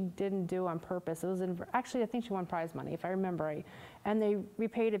that she didn't do on purpose. It was actually, I think she won prize money, if I remember right. And they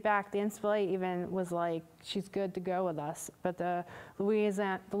repaid it back. The NCAA even was like, she's good to go with us. But the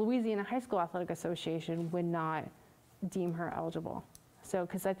Louisiana High School Athletic Association would not deem her eligible. So,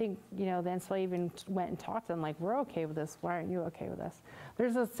 because I think, the NCAA even went and talked to them, like, we're okay with this. Why aren't you okay with this?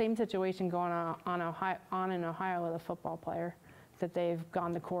 There's the same situation going on in Ohio with a football player, that they've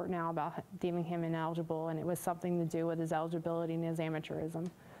gone to court now about deeming him ineligible, and it was something to do with his eligibility and his amateurism,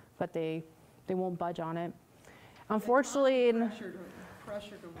 but they won't budge on it. Unfortunately,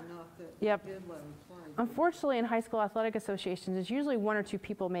 pressured them enough that Yep. they did let him play. Unfortunately, in high school athletic associations, it's usually 1 or 2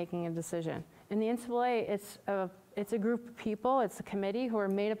 people making a decision. In the NCAA, it's a group of people, it's a committee who are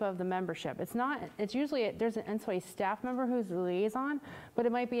made up of the membership. It's usually, there's an NCAA staff member who's the liaison, but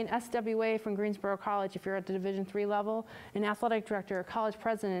it might be an SWA from Greensboro College if you're at the Division III level, an athletic director, a college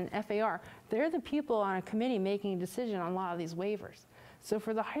president, an FAR. They're the people on a committee making a decision on a lot of these waivers. So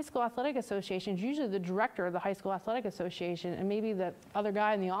for the high school athletic associations, usually the director of the high school athletic association and maybe the other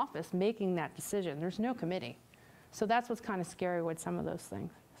guy in the office making that decision. There's no committee. So that's what's kind of scary with some of those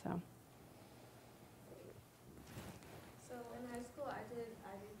things. So. So in high school, I did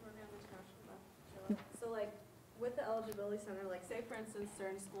IB program international basketball. So like with the eligibility center, like say for instance,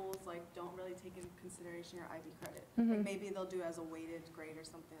 certain schools like don't really take into consideration your IB credit. Like maybe they'll do as a weighted grade or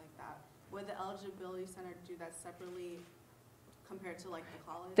something like that. Would the eligibility center do that separately compared to like the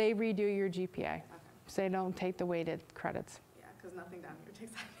college? They redo your GPA. Okay. So they don't take the weighted credits. Yeah, because nothing down here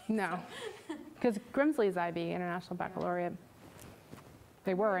takes IB. No, because Grimsley's IB, International Baccalaureate.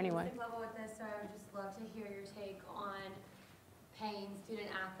 They were anyway. Basic level with this, so I would just love to hear your take on paying student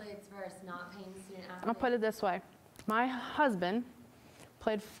athletes versus not paying student athletes. I'll put it this way. My husband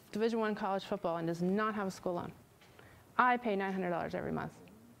played Division I college football and does not have a school loan. I pay $900 every month.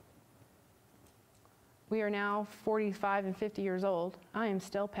 We are now 45 and 50 years old. I am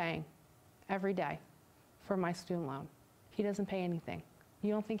still paying every day for my student loan. He doesn't pay anything.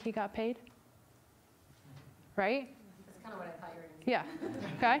 You don't think he got paid? Right? That's kind of what I thought you were going to say.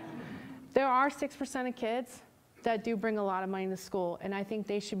 Yeah, okay. There are 6% of kids that do bring a lot of money to school, and I think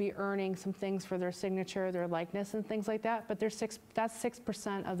they should be earning some things for their signature, their likeness, and things like that, but that's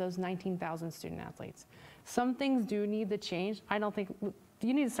 6% of those 19,000 student athletes. Some things do need to change. I don't think,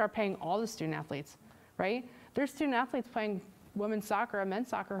 you need to start paying all the student athletes, right? There's student athletes playing women's soccer and men's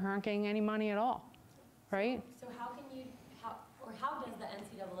soccer who aren't getting any money at all, right? So how does the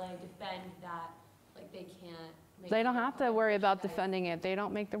NCAA defend that, like they can't make They don't have to worry about guys- defending it. They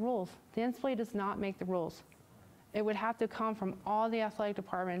don't make the rules. The NCAA does not make the rules. It would have to come from all the athletic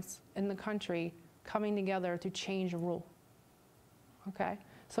departments in the country coming together to change a rule. Okay?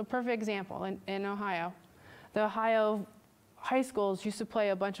 So perfect example, in Ohio, the Ohio high schools used to play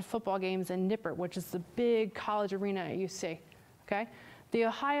a bunch of football games in Nippert, which is the big college arena at UC. Okay? The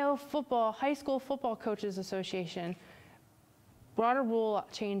Ohio High School Football Coaches Association brought a rule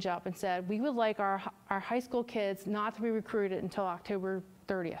change up and said, we would like our high school kids not to be recruited until October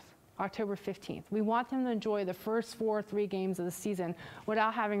 30th, October 15th. We want them to enjoy the first 3 games of the season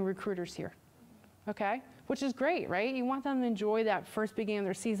without having recruiters here, okay? Which is great, right? You want them to enjoy that first big game of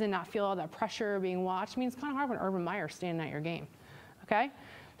their season, not feel all that pressure being watched. I mean, it's kind of hard when Urban Meyer's standing at your game, okay?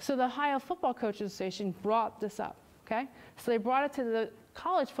 So the Ohio Football Coaches Association brought this up, okay? So they brought it to the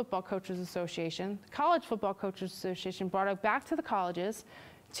College Football Coaches Association. The College Football Coaches Association brought it back to the colleges,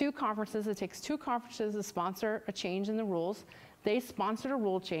 2 conferences. It takes 2 conferences to sponsor a change in the rules. They sponsored a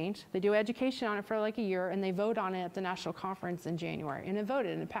rule change. They do education on it for like a year, and they vote on it at the national conference in January. And it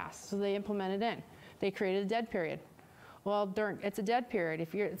voted, and it passed, so they implemented it in. They created a dead period. Well, it's a dead period.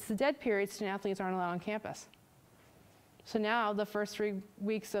 It's a dead period, student athletes aren't allowed on campus. So now the first 3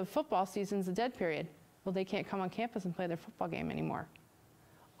 weeks of football season is a dead period. Well, they can't come on campus and play their football game anymore.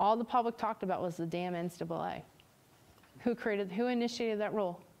 All the public talked about was the damn NCAA. Who initiated that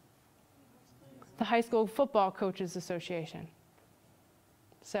rule? The High School Football Coaches Association.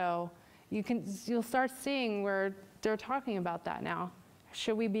 So you'll start seeing where they're talking about that now.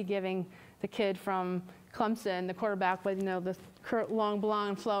 Should we be giving the kid from Clemson, the quarterback with the long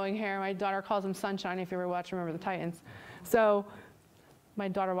blonde flowing hair? My daughter calls him Sunshine, if you ever watch Remember the Titans. So my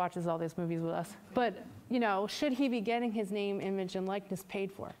daughter watches all these movies with us. But should he be getting his name, image, and likeness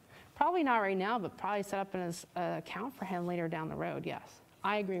paid for? Probably not right now, but probably set up in his account for him later down the road, yes.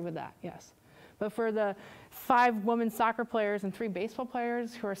 I agree with that, yes. But for the 5 women's soccer players and 3 baseball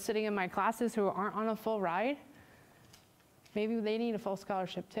players who are sitting in my classes who aren't on a full ride, maybe they need a full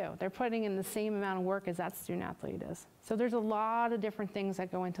scholarship too. They're putting in the same amount of work as that student athlete is. So there's a lot of different things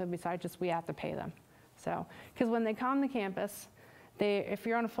that go into it besides just we have to pay them. So, because when they come to campus, if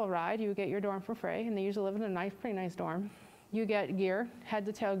you're on a full ride, you get your dorm for free, and they usually live in a pretty nice dorm. You get gear, head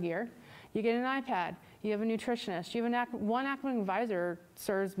to toe gear. You get an iPad. You have a nutritionist. You have one academic advisor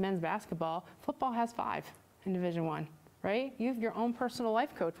serves men's basketball. Football has 5 in Division I, right? You have your own personal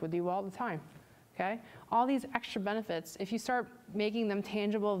life coach with you all the time, okay? All these extra benefits, if you start making them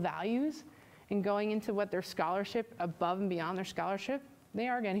tangible values and going into what their scholarship, above and beyond their scholarship, they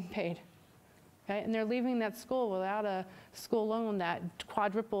are getting paid. Okay? And they're leaving that school without a school loan that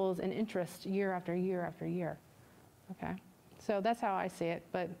quadruples in interest year after year after year. Okay? So that's how I see it,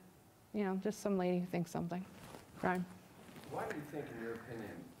 but just some lady who thinks something. Brian? Why do you think, in your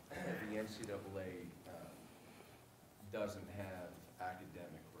opinion, the NCAA doesn't have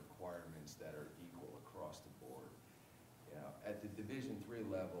academic requirements that are equal across the board? At the Division III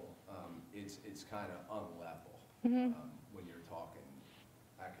level, it's kind of unlevel when you're talking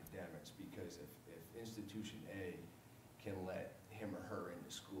academics, because if institution A can let him or her into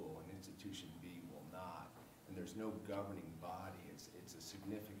school and institution B will not, and there's no governing body, it's a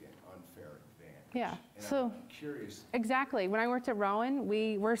significant unfair advantage. Yeah, And so I'm curious. Exactly. When I worked at Rowan,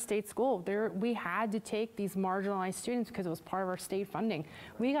 we're a state school. We had to take these marginalized students because it was part of our state funding.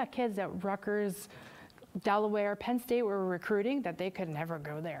 We got kids at Rutgers, Delaware, Penn State were recruiting that they could never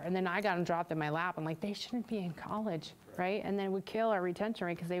go there. And then I got them dropped in my lap. I'm like, they shouldn't be in college, right? And then it would kill our retention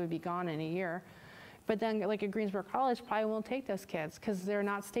rate because they would be gone in a year. But then, like at Greensboro College, probably won't take those kids because they're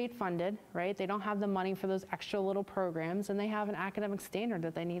not state funded, right? They don't have the money for those extra little programs, and they have an academic standard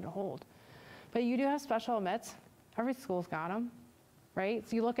that they need to hold. But you do have special admits. Every school's got them, right?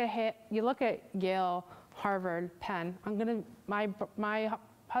 So you look at Yale, Harvard, Penn. My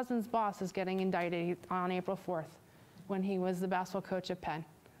husband's boss is getting indicted on April 4th when he was the basketball coach at Penn.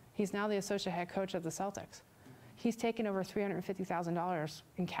 He's now the associate head coach of the Celtics. He's taken over $350,000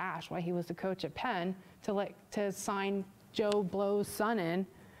 in cash while he was the coach at Penn to sign Joe Blow's son in,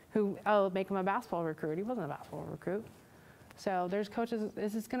 make him a basketball recruit. He wasn't a basketball recruit. So there's coaches.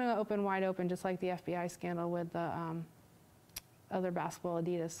 This is going to open wide open, just like the FBI scandal with the other basketball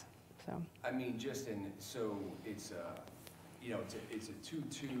Adidas. So I mean, so it's you know, it's a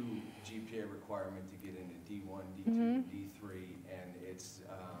 2.2 GPA requirement to get into D1, D2, D3, and it's,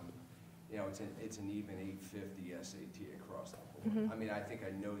 you know, it's an even 850 SAT across the board. I mean, I think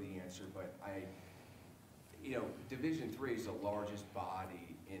I know the answer, but you know, Division III is the largest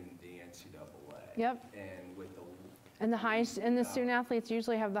body in the NCAA. Yep. And with the And the highest, and the student athletes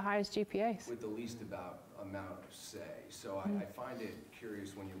usually have the highest GPAs. with the least amount of say. So I find it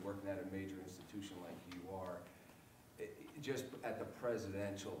curious when you're working at a major institution like you are, just at the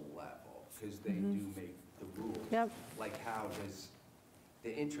presidential level, because they do make the rules. Yep. Like how does,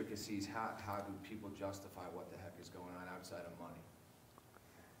 the intricacies, how do people justify what the heck is going on outside of money?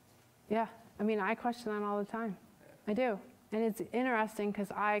 Yeah, I mean, I question that all the time. I do. And it's interesting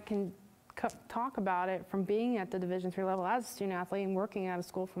because I can talk about it from being at the Division III level as a student athlete and working at a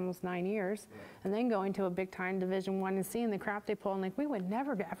school for almost 9 years, and then going to a big time Division I and seeing the crap they pull, and like, we would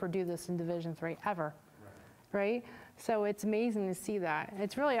never ever do this in Division III, ever. Right? So it's amazing to see that.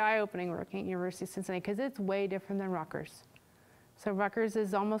 It's really eye-opening working at University of Cincinnati because it's way different than Rutgers. So Rutgers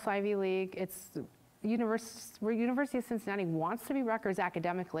is almost Ivy League. It's University of Cincinnati wants to be Rutgers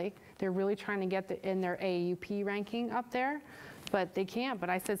academically. They're really trying to get in their AAUP ranking up there, but they can't. But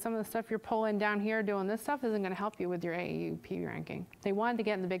I said some of the stuff you're pulling down here doing this stuff isn't going to help you with your AAUP ranking. They wanted to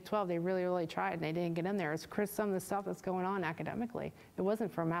get in the Big 12. They really, really tried, and they didn't get in there. It's some of the stuff that's going on academically. It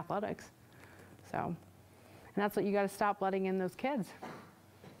wasn't from athletics. So, and that's what you got to stop letting in those kids.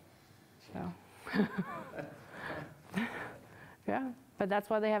 So, yeah. But that's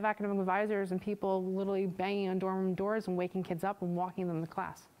why they have academic advisors and people literally banging on dorm doors and waking kids up and walking them to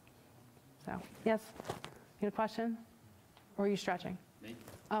class. So, yes? You have a question? Or are you stretching? Me?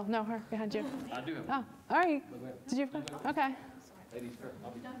 Oh, no, her behind you. I do have Oh, all right. Did you? Okay. Ladies first.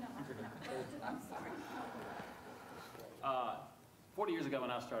 40 years ago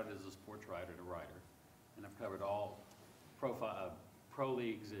when I started as a sports writer and a writer, and I've covered all pro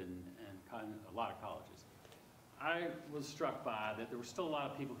leagues and a lot of colleges, I was struck by that there were still a lot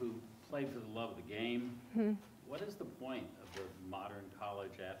of people who played for the love of the game. What is the point of the modern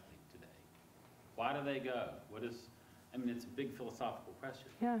college athlete today? Why do they go? I mean, it's a big philosophical question.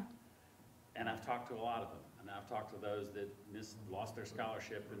 Yeah. And I've talked to a lot of them. And I've talked to those that lost their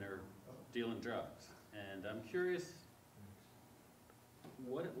scholarship and they're dealing drugs. And I'm curious,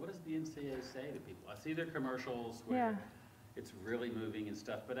 what does the NCAA say to people? I see their commercials where it's really moving and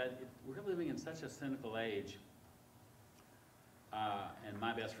stuff, but we're living in such a cynical age. And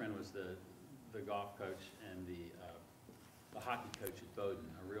my best friend was the golf coach and the hockey coach at Bowdoin,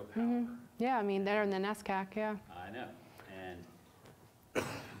 a real power. Yeah, I mean, they're in the NESCAC, yeah. I know. And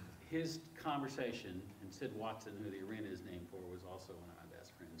his conversation, and Sid Watson, who the arena is named for, was also one of my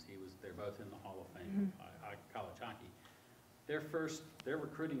best friends. They're both in the Hall of Fame of college hockey. Their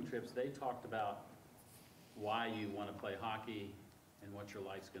recruiting trips, they talked about why you want to play hockey and what your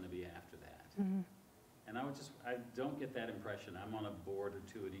life's going to be after that. And I don't get that impression. I'm on a board or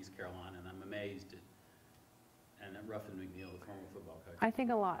two at East Carolina, and I'm amazed at Ruffin McNeil, the former football coach. I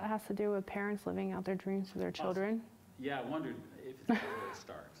think a lot has to do with parents living out their dreams for their children. Yeah, I wondered if it's where it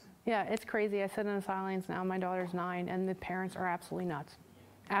starts. Yeah, it's crazy. I sit in the sidelines now. My daughter's 9, and the parents are absolutely nuts.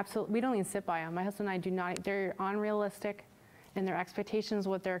 Absolutely. We don't even sit by them. My husband and I do not. They're unrealistic in their expectations,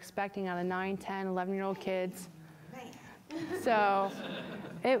 what they're expecting out of 9, 10, 11-year-old kids. So,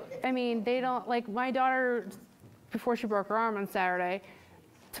 I mean, they don't, like my daughter, before she broke her arm on Saturday,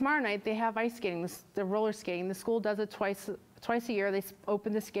 tomorrow night they have ice skating, the roller skating. The school does it twice a year. They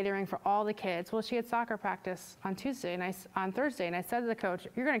open the skating rink for all the kids. Well, she had soccer practice on Thursday, and I said to the coach,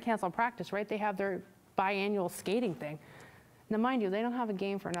 "You're going to cancel practice, right?" They have their biannual skating thing. Now, mind you, they don't have a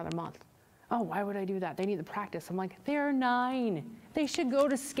game for another month. Oh, why would I do that? They need the practice. I'm like, they're 9. They should go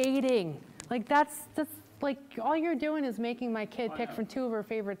to skating. Like that's like all you're doing is making my kid pick from 2 of her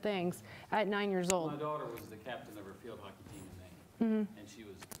favorite things at 9 years old. My daughter was the captain of her field hockey team in Maine, and she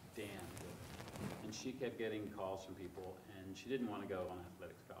was damn good. And she kept getting calls from people, and she didn't want to go on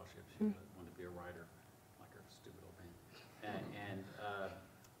athletic scholarship. She wanted to be a writer, like her stupid old man.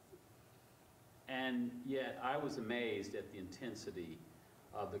 And yet I was amazed at the intensity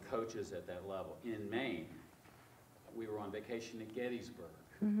of the coaches at that level. In Maine, we were on vacation at Gettysburg.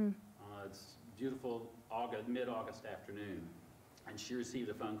 It's beautiful mid-August afternoon, and she received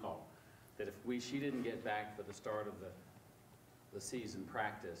a phone call that if she didn't get back for the start of the season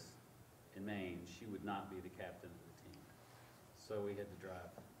practice in Maine, she would not be the captain of the team. So we had to drive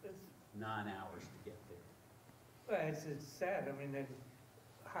 9 hours to get there. Well, it's sad. I mean,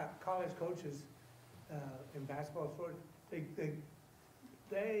 college coaches in basketball, sport, the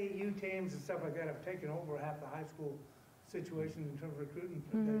AAU teams and stuff like that have taken over half the high school situation in terms of recruiting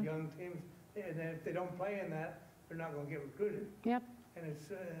the young teams. And if they don't play in that, they're not gonna get recruited. Yep. And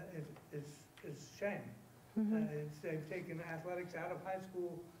it's a shame. They've taken athletics out of high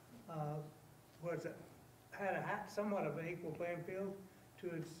school, where it's somewhat of an equal playing field to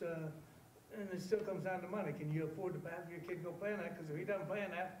its, and it still comes down to money. Can you afford to have your kid go play in that? Because if he doesn't play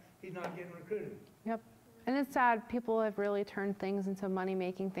in that, he's not getting recruited. Yep. And it's sad, people have really turned things into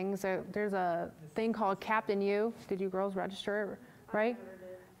money-making things. There's a thing called Captain U. Did you girls register, right? I never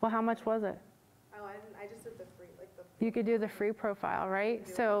did. Well, how much was it? Oh, I didn't, I just did the free, You could do the free profile, right?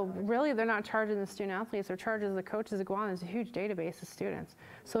 So really, they're not charging the student athletes, they're charging the coaches that go on. There's a huge database of students.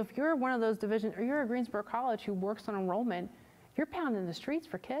 So if you're one of those divisions, or you're a Greensboro college who works on enrollment, you're pounding the streets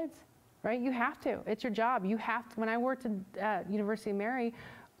for kids, right? You have to. It's your job. You have to. When I worked at University of Mary,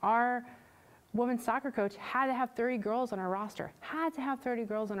 our women's soccer coach had to have 30 girls on our roster. Had to have 30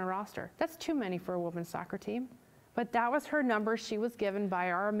 girls on our roster. That's too many for a women's soccer team. But that was her number she was given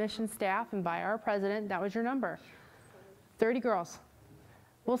by our mission staff and by our president. That was your number. 30 girls.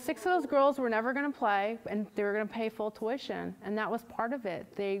 Well, 6 of those girls were never going to play, and they were going to pay full tuition, and that was part of it.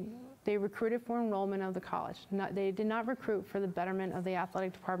 They recruited for enrollment of the college. They did not recruit for the betterment of the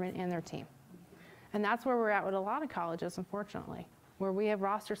athletic department and their team. And that's where we're at with a lot of colleges, unfortunately, where we have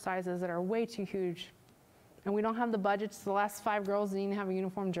roster sizes that are way too huge, and we don't have the budgets. The last 5 girls didn't even have a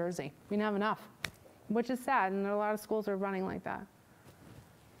uniform jersey. We didn't have enough, which is sad, and a lot of schools are running like that.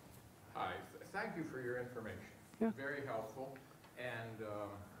 Hi, thank you for your information. Yeah. Very helpful, and I'm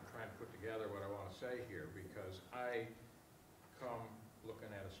trying to put together what I want to say here, because I come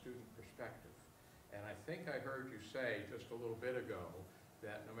looking at a student perspective. And I think I heard you say just a little bit ago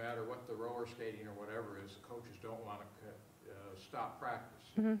that no matter what the roller skating or whatever is, the coaches don't want to stop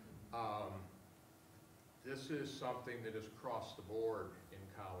practice. This is something that is across the board in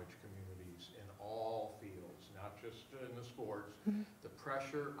college communities in all fields, not just in the sports. The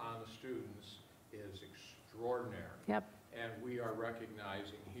pressure on the students is extraordinary. Yep. And we are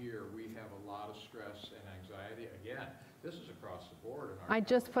recognizing here we have a lot of stress and anxiety. Again, this is across the board in our I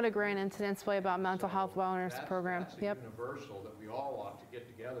just put a grant in Tensway about mental health wellness program. That's Yep. universal that we all ought to get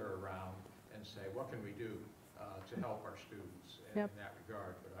together around and say, what can we do to help our students in that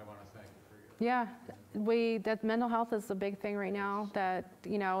regard? But I want to thank you for your. Yeah, that mental health is the big thing right now. That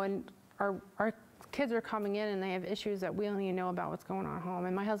and our kids are coming in and they have issues that we don't even know about what's going on at home.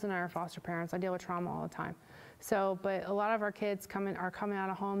 And my husband and I are foster parents. I deal with trauma all the time. So, but a lot of our kids are coming out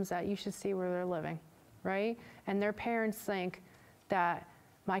of homes that you should see where they're living, right? And their parents think that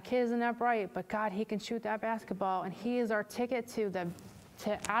my kid isn't that bright, but God, he can shoot that basketball, and he is our ticket to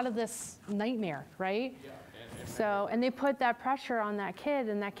out of this nightmare, right? Yeah, So, and they put that pressure on that kid,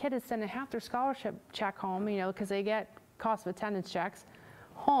 and that kid is sending half their scholarship check home, because they get cost of attendance checks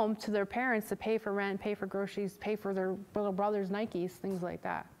home to their parents to pay for rent, pay for groceries, pay for their little brother's Nikes, things like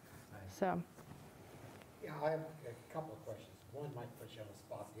that. So. Yeah, I have a couple of questions. One might put you on the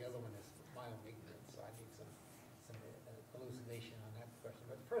spot. The other one is my own ignorance, so I need some elucidation on that question.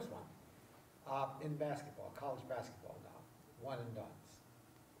 But the first one, in basketball, college basketball now, one and dones.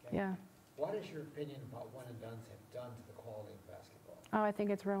 Okay? Yeah. What is your opinion about one and dones have done to the quality of basketball? Oh, I think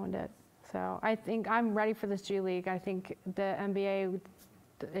it's ruined it. So I think I'm ready for this G League. I think the NBA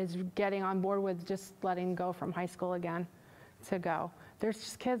is getting on board with just letting go from high school again to go. There's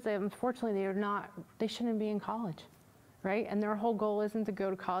just kids that unfortunately they shouldn't be in college, right? And their whole goal isn't to go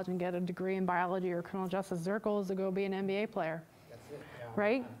to college and get a degree in biology or criminal justice. Their goal is to go be an NBA player, That's it. Yeah,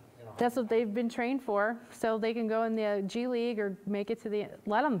 right? That's what they've been trained for, so they can go in the G League or make it to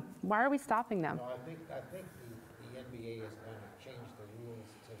let them. Why are we stopping them? No, I think the NBA is going to change the rules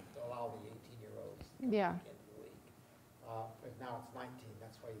to allow the 18-year-olds to Yeah. get in the league. But now it's 19.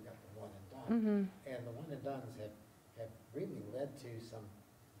 That's why you got the one and done. And the one and dones have really led to some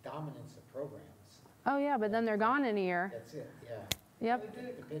dominance of programs. Oh yeah, but then they're gone in a year. That's it. Yeah. Yep.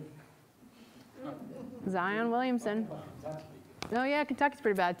 Depending. Zion Williamson. Oh yeah, Kentucky's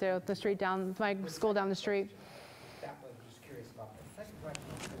pretty bad too. The street down, my school down the street. That was just curious about that. Second question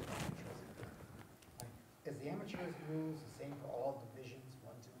is the amateurs rules the same for all divisions,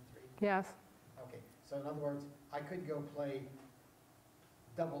 1, 2, and 3? Yes. Okay, so in other words, I could go play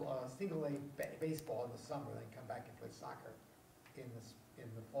single A baseball in the summer, then come back and play soccer in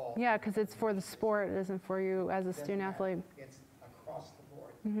the fall. Yeah, because it's for the sport. It isn't for you as a Doesn't student matter. athlete. It's across the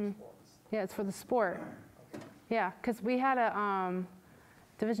board, sports. Yeah, it's for the sport. Okay. Yeah, because we had a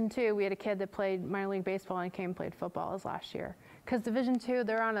Division II. We had a kid that played minor league baseball and came and played football his last year. Because Division II,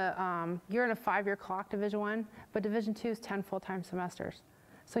 they're on you're in a 5-year clock. Division I, but Division II is 10 full-time semesters.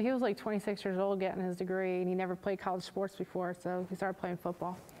 So he was like 26 years old getting his degree, and he never played college sports before, so he started playing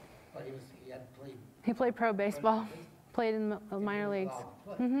football. But he had played. He played pro baseball, played in the minor leagues.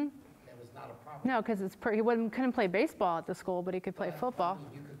 It was not a problem. No, because he couldn't play baseball at the school, but he could play But, football.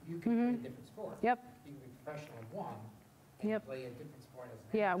 I mean, you could play a different sport. Yep. You could be professional in one and Yep. play a different sport as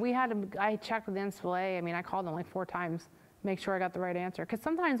an Yeah, amateur. we had I checked with the NCAA. I mean, I called them like 4 times, make sure I got the right answer. Because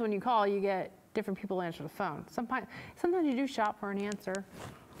sometimes when you call, you get different people answer the phone. Sometimes you do shop for an answer.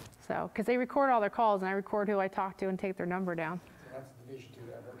 So, because they record all their calls, and I record who I talk to and take their number down. So that's Division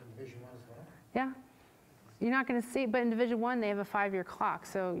II. I work in Division I as well. Yeah. You're not going to see, but in Division I, they have a 5-year clock,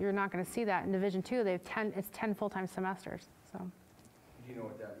 so you're not going to see that. In Division II, they have it's 10 full-time semesters. So, Do you know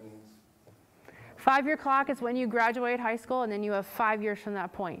what that means? 5-year clock is when you graduate high school, and then you have 5 years from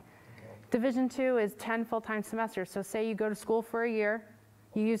that point. Okay. Division II is 10 full-time semesters. So say you go to school for a year,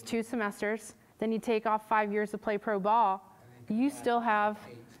 you use 2 semesters, then you take off 5 years to play pro ball, you still have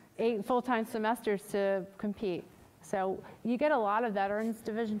 8 full-time semesters to compete. So you get a lot of veterans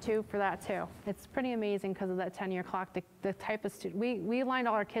Division II for that too. It's pretty amazing because of that 10-year clock. The type of student, we lined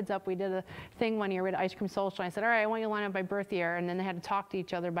all our kids up. We did a thing one year with Ice Cream Social. I said, all right, I want you to line up by birth year. And then they had to talk to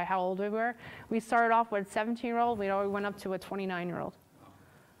each other by how old we were. We started off with a 17-year-old. We went up to a 29-year-old.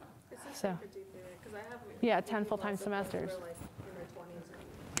 It's just So, super duper, because I have. yeah, people 10 full-time also who are, semesters. like in their 20s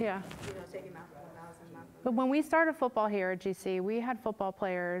and, Yeah. taking math 1000 math. But when we started football here at GC, we had football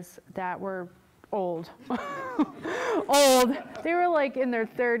players that were old. Old. They were like in their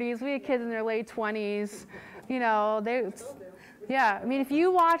 30s. We had kids in their late 20s. You know, yeah. I mean, if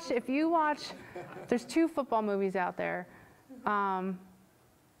you watch, there's 2 football movies out there. The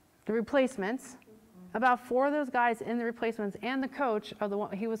Replacements. About 4 of those guys in The Replacements and the coach of the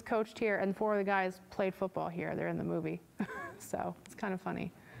one, he was coached here, and 4 of the guys played football here. They're in the movie. So it's kind of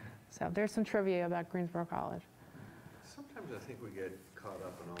funny. So there's some trivia about Greensboro College. Sometimes I think we get caught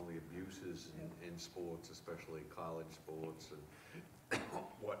up in all the abuses in sports, especially college sports, and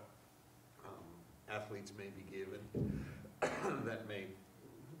what athletes may be given that may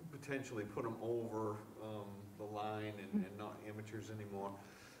potentially put them over the line and not amateurs anymore.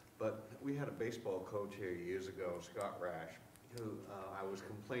 But we had a baseball coach here years ago, Scott Rash, who I was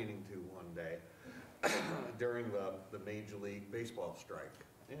complaining to one day during the Major League Baseball strike.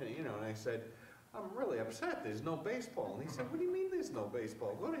 And, you know, and I said, I'm really upset, there's no baseball. And he said, what do you mean there's no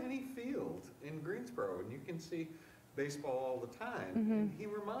baseball? Go to any field in Greensboro and you can see baseball all the time. And he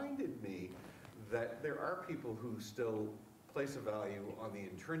reminded me that there are people who still place a value on the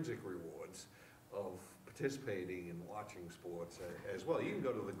intrinsic rewards of participating and watching sports as well. You can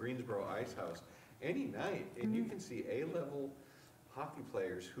go to the Greensboro Ice House any night and you can see A-level hockey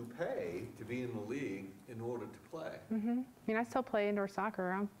players who pay to be in the league in order to play. I mean, I still play indoor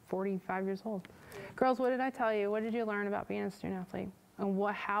soccer. I'm 45 years old. Girls, what did I tell you? What did you learn about being a student athlete? And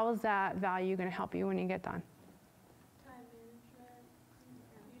how is that value going to help you when you get done? Time management.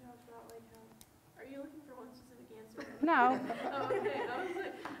 You talked about like how, are you looking for one specific answer? No. Oh, okay, I was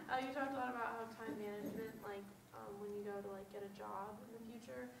like, you talked a lot about how time management, like when you go to like get a job in the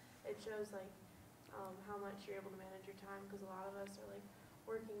future, it shows like how much you're able to manage your time, because a lot of us are like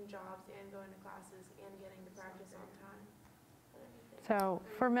working jobs and going to classes and getting to practice on time. So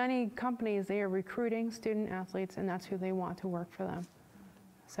for many companies, they are recruiting student athletes, and that's who they want to work for them.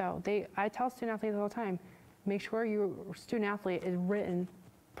 So I tell student athletes all the time, make sure your student athlete is written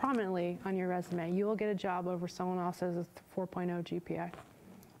prominently on your resume. You will get a job over someone else's 4.0 GPA.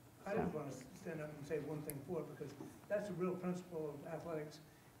 I just want to stand up and say one thing for it, because that's the real principle of athletics.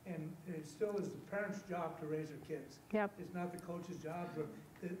 And it still is the parents' job to raise their kids. Yep. It's not the coach's job.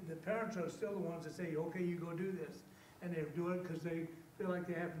 The parents are still the ones that say, okay, you go do this. And they do it because they feel like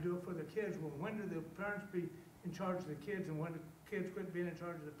they have to do it for their kids. Well, when do the parents be in charge of the kids, and when do kids quit being in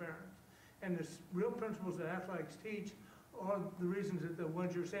charge of the parents? And the real principles that athletics teach are the reasons that the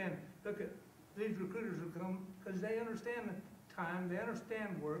ones you're saying, look at these recruiters who come, because they understand the time, they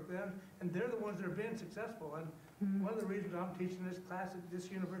understand work, and they're the ones that are being successful. And one of the reasons I'm teaching this class at this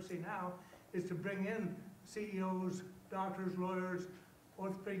university now is to bring in CEOs, doctors, lawyers,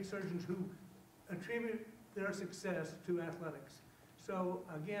 orthopedic surgeons who attribute their success to athletics. So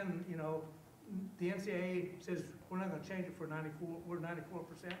again, you know, the NCAA says we're not going to change it for 94. We're 94%.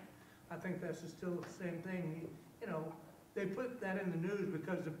 I think that's still the same thing. You know, they put that in the news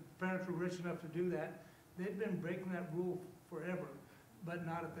because the parents were rich enough to do that. They've been breaking that rule forever, but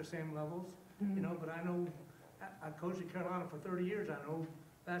not at the same levels. You know, but I know I coached at Carolina for 30 years. I know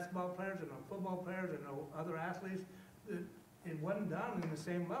basketball players, I know football players, I know other athletes. It wasn't done in the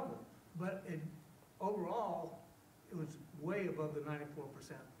same level, but overall, it was way above the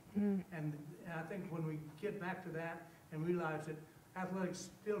 94%. And I think when we get back to that and realize that athletics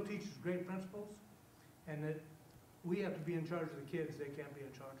still teaches great principles, and that we have to be in charge of the kids, they can't be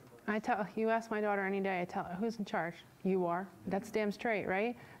in charge of us. I tell, you ask my daughter any day, I tell her, who's in charge? You are. That's damn straight,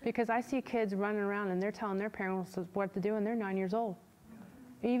 right? Because I see kids running around and they're telling their parents what to do and they're 9 years old.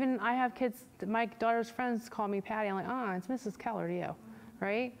 Even I have kids, my daughter's friends call me Patty. I'm like, it's Mrs. Keller to you,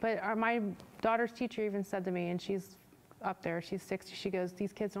 right? But my daughter's teacher even said to me, and she's up there, she's 60, she goes,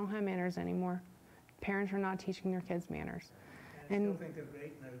 these kids don't have manners anymore. Parents are not teaching their kids manners. And I still think they're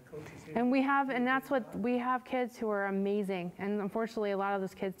great, and the coaches here. And we have, and that's what, we have kids who are amazing. And unfortunately, a lot of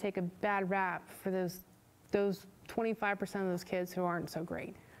those kids take a bad rap for those 25% of those kids who aren't so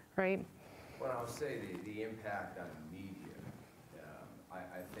great, right? Well, I'll say the impact on media,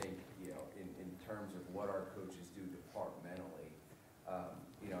 I think, in terms of what our coaches do departmentally,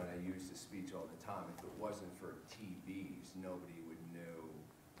 and I use this speech all the time, if it wasn't for TVs, nobody would know,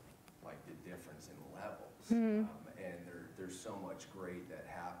 like, the difference in levels. And there's so much great that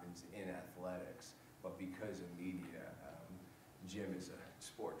happens in athletics, but because of media, Jim is a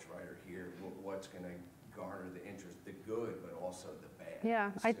sports writer here, what's going to garner the interest, the good, but also the bad.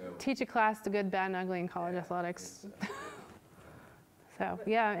 Yeah, I teach a class, the good, bad, and ugly in college athletics. So,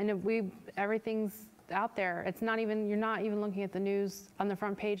 yeah, and everything's out there. It's not even, you're not even looking at the news on the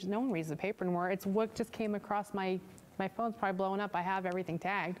front page. No one reads the paper anymore. It's what just came across my phone's probably blowing up. I have everything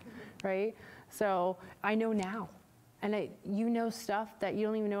tagged, right? So I know now. And you know stuff that you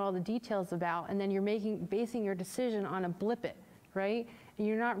don't even know all the details about, and then you're basing your decision on a blip it, right? And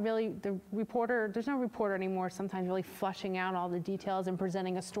you're not really, there's no reporter anymore sometimes really flushing out all the details and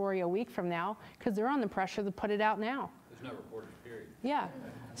presenting a story a week from now, because they're on the pressure to put it out now. There's no reporters, period. Yeah.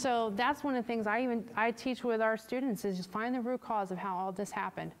 So that's one of the things I teach with our students is just find the root cause of how all this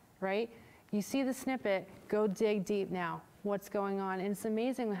happened, right? You see the snippet, go dig deep now. What's going on? And it's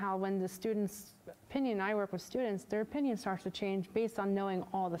amazing how when the students' opinion, I work with students, their opinion starts to change based on knowing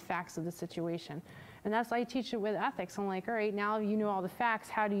all the facts of the situation. And that's why I teach it with ethics. I'm like, all right, now you know all the facts.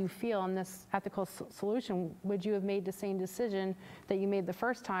 How do you feel in this ethical solution? Would you have made the same decision that you made the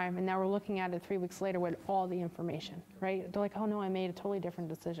first time? And now we're looking at it 3 weeks later with all the information, right? They're like, oh no, I made a totally different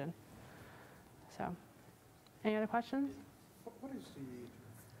decision. So, any other questions? What is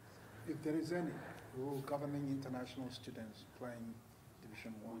if there is any rule governing international students playing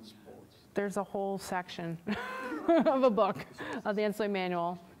Division I sports? There's a whole section of a book of the NCAA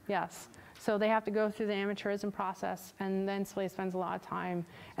manual, yes. So they have to go through the amateurism process, and the NCAA spends a lot of time.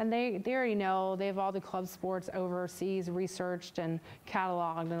 And they already know, they have all the club sports overseas researched and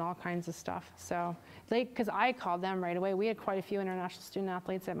cataloged and all kinds of stuff. So because I called them right away. We had quite a few international student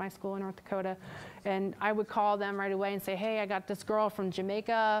athletes at my school in North Dakota. And I would call them right away and say, hey, I got this girl from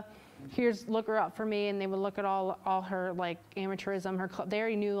Jamaica. Look her up for me. And they would look at all her like amateurism, her club. They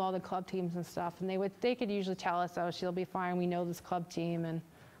already knew all the club teams and stuff. And they could usually tell us, oh, she'll be fine. We know this club team. And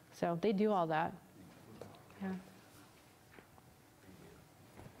so they do all that. Yeah.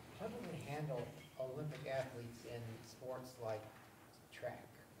 How do they handle Olympic athletes in sports like track?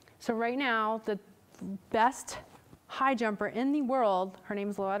 So right now, the best high jumper in the world, her name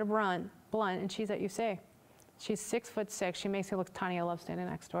is Loretta Blunt, and she's at UC. She's 6'6". She makes me look tiny. I love standing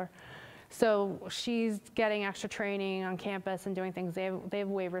next to her. So she's getting extra training on campus and doing things. They have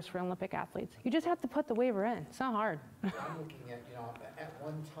waivers for Olympic athletes. You just have to put the waiver in. It's not hard. I'm looking at, at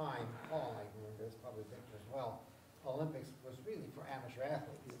one time, Paul, I remember there's probably pictures as well, Olympics was really for amateur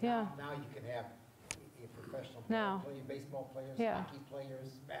athletes. Yeah. Now you can have professional No. players, baseball players, Yeah. hockey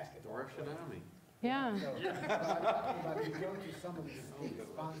players, The basketball Russian players. army. Yeah. So, I'm talking about you go to some of these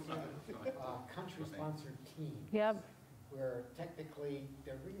state-sponsored, country-sponsored teams. Yep. Where technically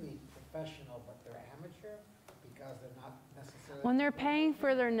they're really professional, but they're amateur because they're not necessarily. When they're paying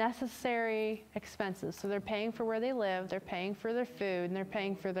for their necessary expenses, so they're paying for where they live, they're paying for their food, and they're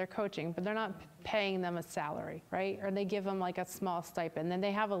paying for their coaching, but they're not paying them a salary, right? Or they give them like a small stipend, then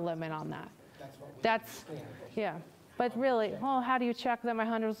they have a limit on that. That's what we That's, understand. yeah. But really, well, how do you check that my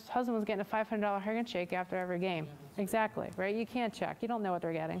husband was getting a $500 handshake after every game? Exactly, right? You can't check. You don't know what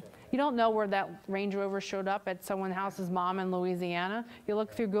they're getting. You don't know where that Range Rover showed up at someone else's mom in Louisiana. You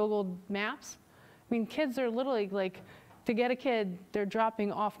look through Google Maps. I mean, kids are literally like, to get a kid, they're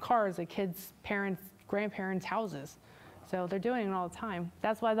dropping off cars at kids' parents, grandparents' houses. So they're doing it all the time.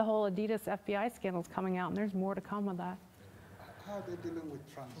 That's why the whole Adidas FBI scandal is coming out, and there's more to come with that. How are they dealing with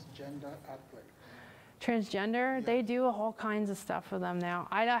transgender athletes? Transgender, they do all kinds of stuff for them now.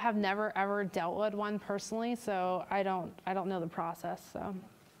 I have never ever dealt with one personally, so I don't know the process. So,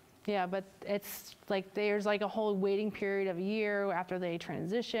 yeah, but it's like there's like a whole waiting period of a year after they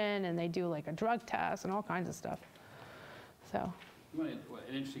transition, and they do like a drug test and all kinds of stuff. So, An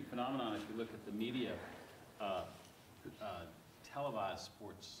interesting phenomenon if you look at the media, televised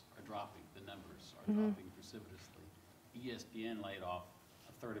sports are dropping. The numbers are dropping precipitously. ESPN laid off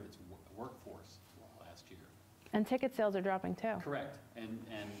a third of its workforce last year. And ticket sales are dropping too. Correct. And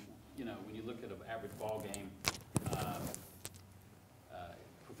you know, when you look at an average ball game,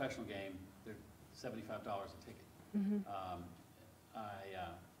 professional game, they're $75 a ticket. Mhm.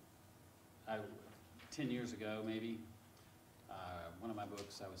 10 years ago, maybe, one of my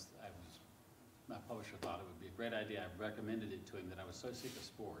books, my publisher thought it would be a great idea. I recommended it to him that I was so sick of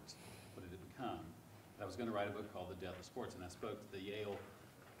sports, what it had become, that I was going to write a book called The Death of Sports. And I spoke to the Yale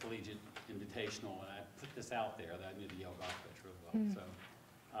Collegiate Invitational, and I put this out there that I knew the Yale golf coach really well. So,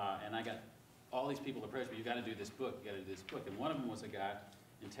 and I got all these people approached me, you got to do this book, you got to do this book. And one of them was a guy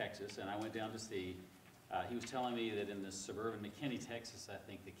in Texas, and I went down to see. He was telling me that in this suburban McKinney, Texas, I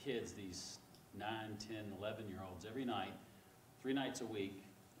think the kids, these 9, 10, 11-year-olds, every night, 3 nights a week,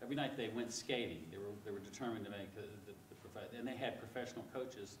 every night they went skating. They were determined to make and they had professional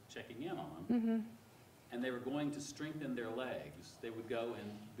coaches checking in on them. Mm-hmm. And they were going to strengthen their legs. They would go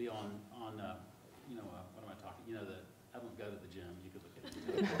and be on you know, what am I talking? You know, I don't go to the gym. You could look at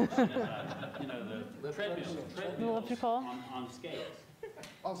it. You know, the treadmill on skates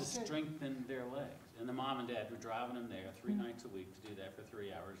to strengthen their legs. And the mom and dad were driving them there 3 nights a week to do that for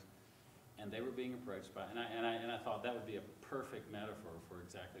 3 hours. And they were being approached by, and I thought that would be a perfect metaphor for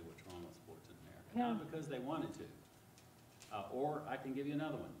exactly what's wrong with sports in America. Yeah. Not because they wanted to. Or I can give you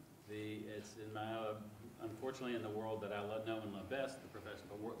another one. It's in my, unfortunately, in the world that I know and love best,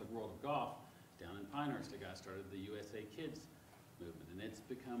 the world of golf, down in Pinehurst, a guy started the USA Kids movement, and it's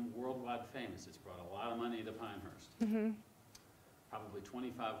become worldwide famous. It's brought a lot of money to Pinehurst. Mm-hmm. Probably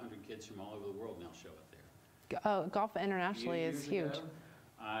 2,500 kids from all over the world now show up there. Golf internationally is huge.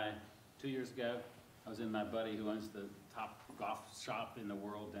 2 years ago, I was in my buddy who owns the top golf shop in the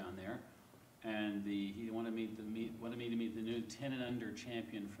world down there, and he wanted me to meet the new 10 and under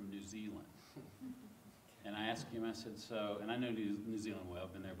champion from New Zealand. And I asked him, I said, so, and I know New Zealand well,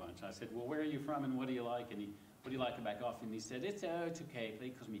 I've been there a bunch. I said, well, where are you from and what do you like? And what do you like about golf? And he said, it's okay,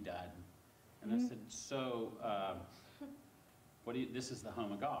 because me dad. And I said, so, this is the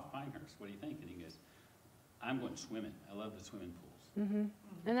home of golf, Pinehurst. What do you think? And he goes, I'm going swimming. I love the swimming pools. Mm-hmm.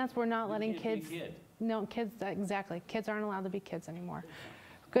 And that's, we're not letting kids. Kid. No, kids, exactly. Kids aren't allowed to be kids anymore.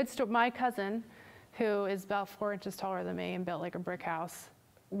 Good story. My cousin, who is about 4 inches taller than me and built like a brick house,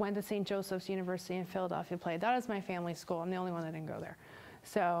 went to St. Joseph's University in Philadelphia, played. That is my family school. I'm the only one that didn't go there.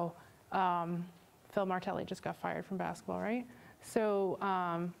 So Phil Martelli just got fired from basketball, right? So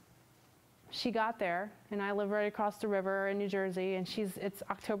she got there, and I live right across the river in New Jersey, and it's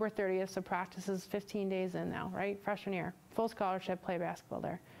October 30th, so practice is 15 days in now, right? Freshman year, full scholarship, play basketball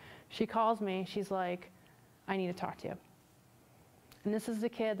there. She calls me, she's like, I need to talk to you. And this is the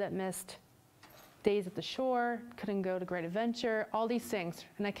kid that missed days at the shore, couldn't go to Great Adventure, all these things.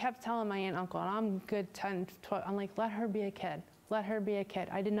 And I kept telling my aunt and uncle, and I'm good 10, 12, I'm like, let her be a kid. Let her be a kid.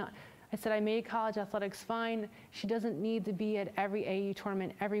 I said, I made college athletics fine. She doesn't need to be at every AU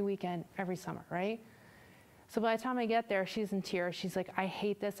tournament, every weekend, every summer, right? So by the time I get there, she's in tears. She's like, I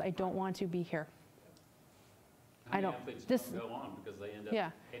hate this. I don't want to be here. Athletes don't go on because they end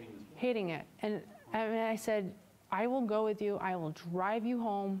up hating it. And I said, I will go with you. I will drive you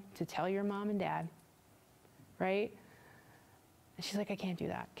home to tell your mom and dad, right? And she's like, I can't do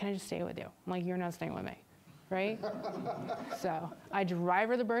that. Can I just stay with you? I'm like, you're not staying with me, right? So I drive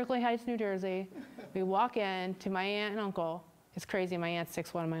her to Berkeley Heights, New Jersey. We walk in to my aunt and uncle. It's crazy. My aunt's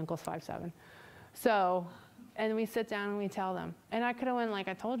 6'1", my uncle's 5'7". So, and we sit down and we tell them. And I could have went like,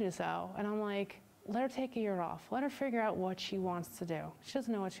 I told you so. And I'm like, let her take a year off. Let her figure out what she wants to do. She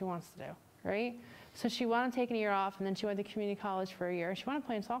doesn't know what she wants to do, right? So she wanted to take a year off, and then she went to community college for a year. She wanted to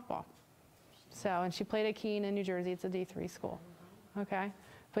play in softball. So, and she played at Keene in New Jersey. It's a D3 school, okay?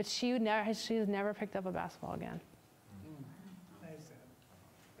 But she's never picked up a basketball again. Nice.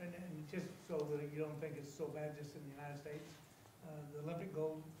 And just so that you don't think it's so bad just in the United States, the Olympic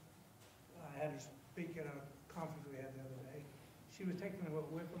gold, I had her speak at a conference we had the other day. She was taken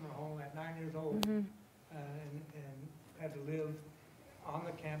away from her home at 9 years old, and had to live on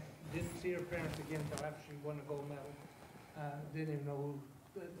the camp. Didn't see her parents again until after she won the gold medal. Didn't even know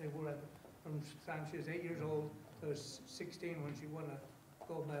who they were from the time she was 8 years old to 16 when she won a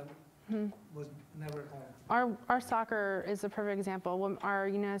gold medal. Was never at home. Our soccer is a perfect example. Our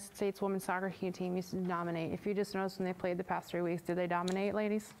United States women's soccer team used to dominate. If you just noticed when they played the past 3 weeks, did they dominate,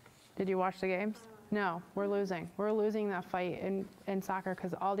 ladies? Did you watch the games? No, we're losing. We're losing that fight in soccer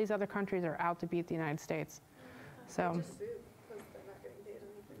because all these other countries are out to beat the United States. So. Just sue because they're not getting paid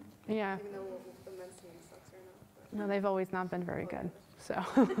anything. Yeah. Even though the men's team sucks right now. No, they've always not been very good. So.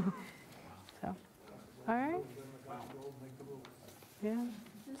 So. All right. Yeah.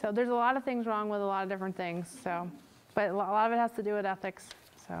 So there's a lot of things wrong with a lot of different things. So But a lot of it has to do with ethics,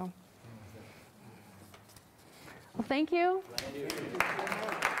 so. Well, thank you.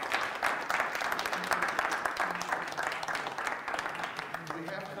 We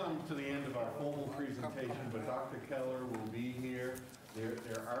have come to the end of our formal presentation, but Dr. Keller will be here. There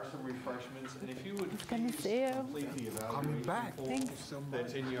are some refreshments, and if you would please complete the evaluation form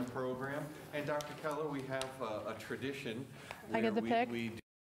that's in your program. And Dr. Keller, we have a tradition. I get to where pick? we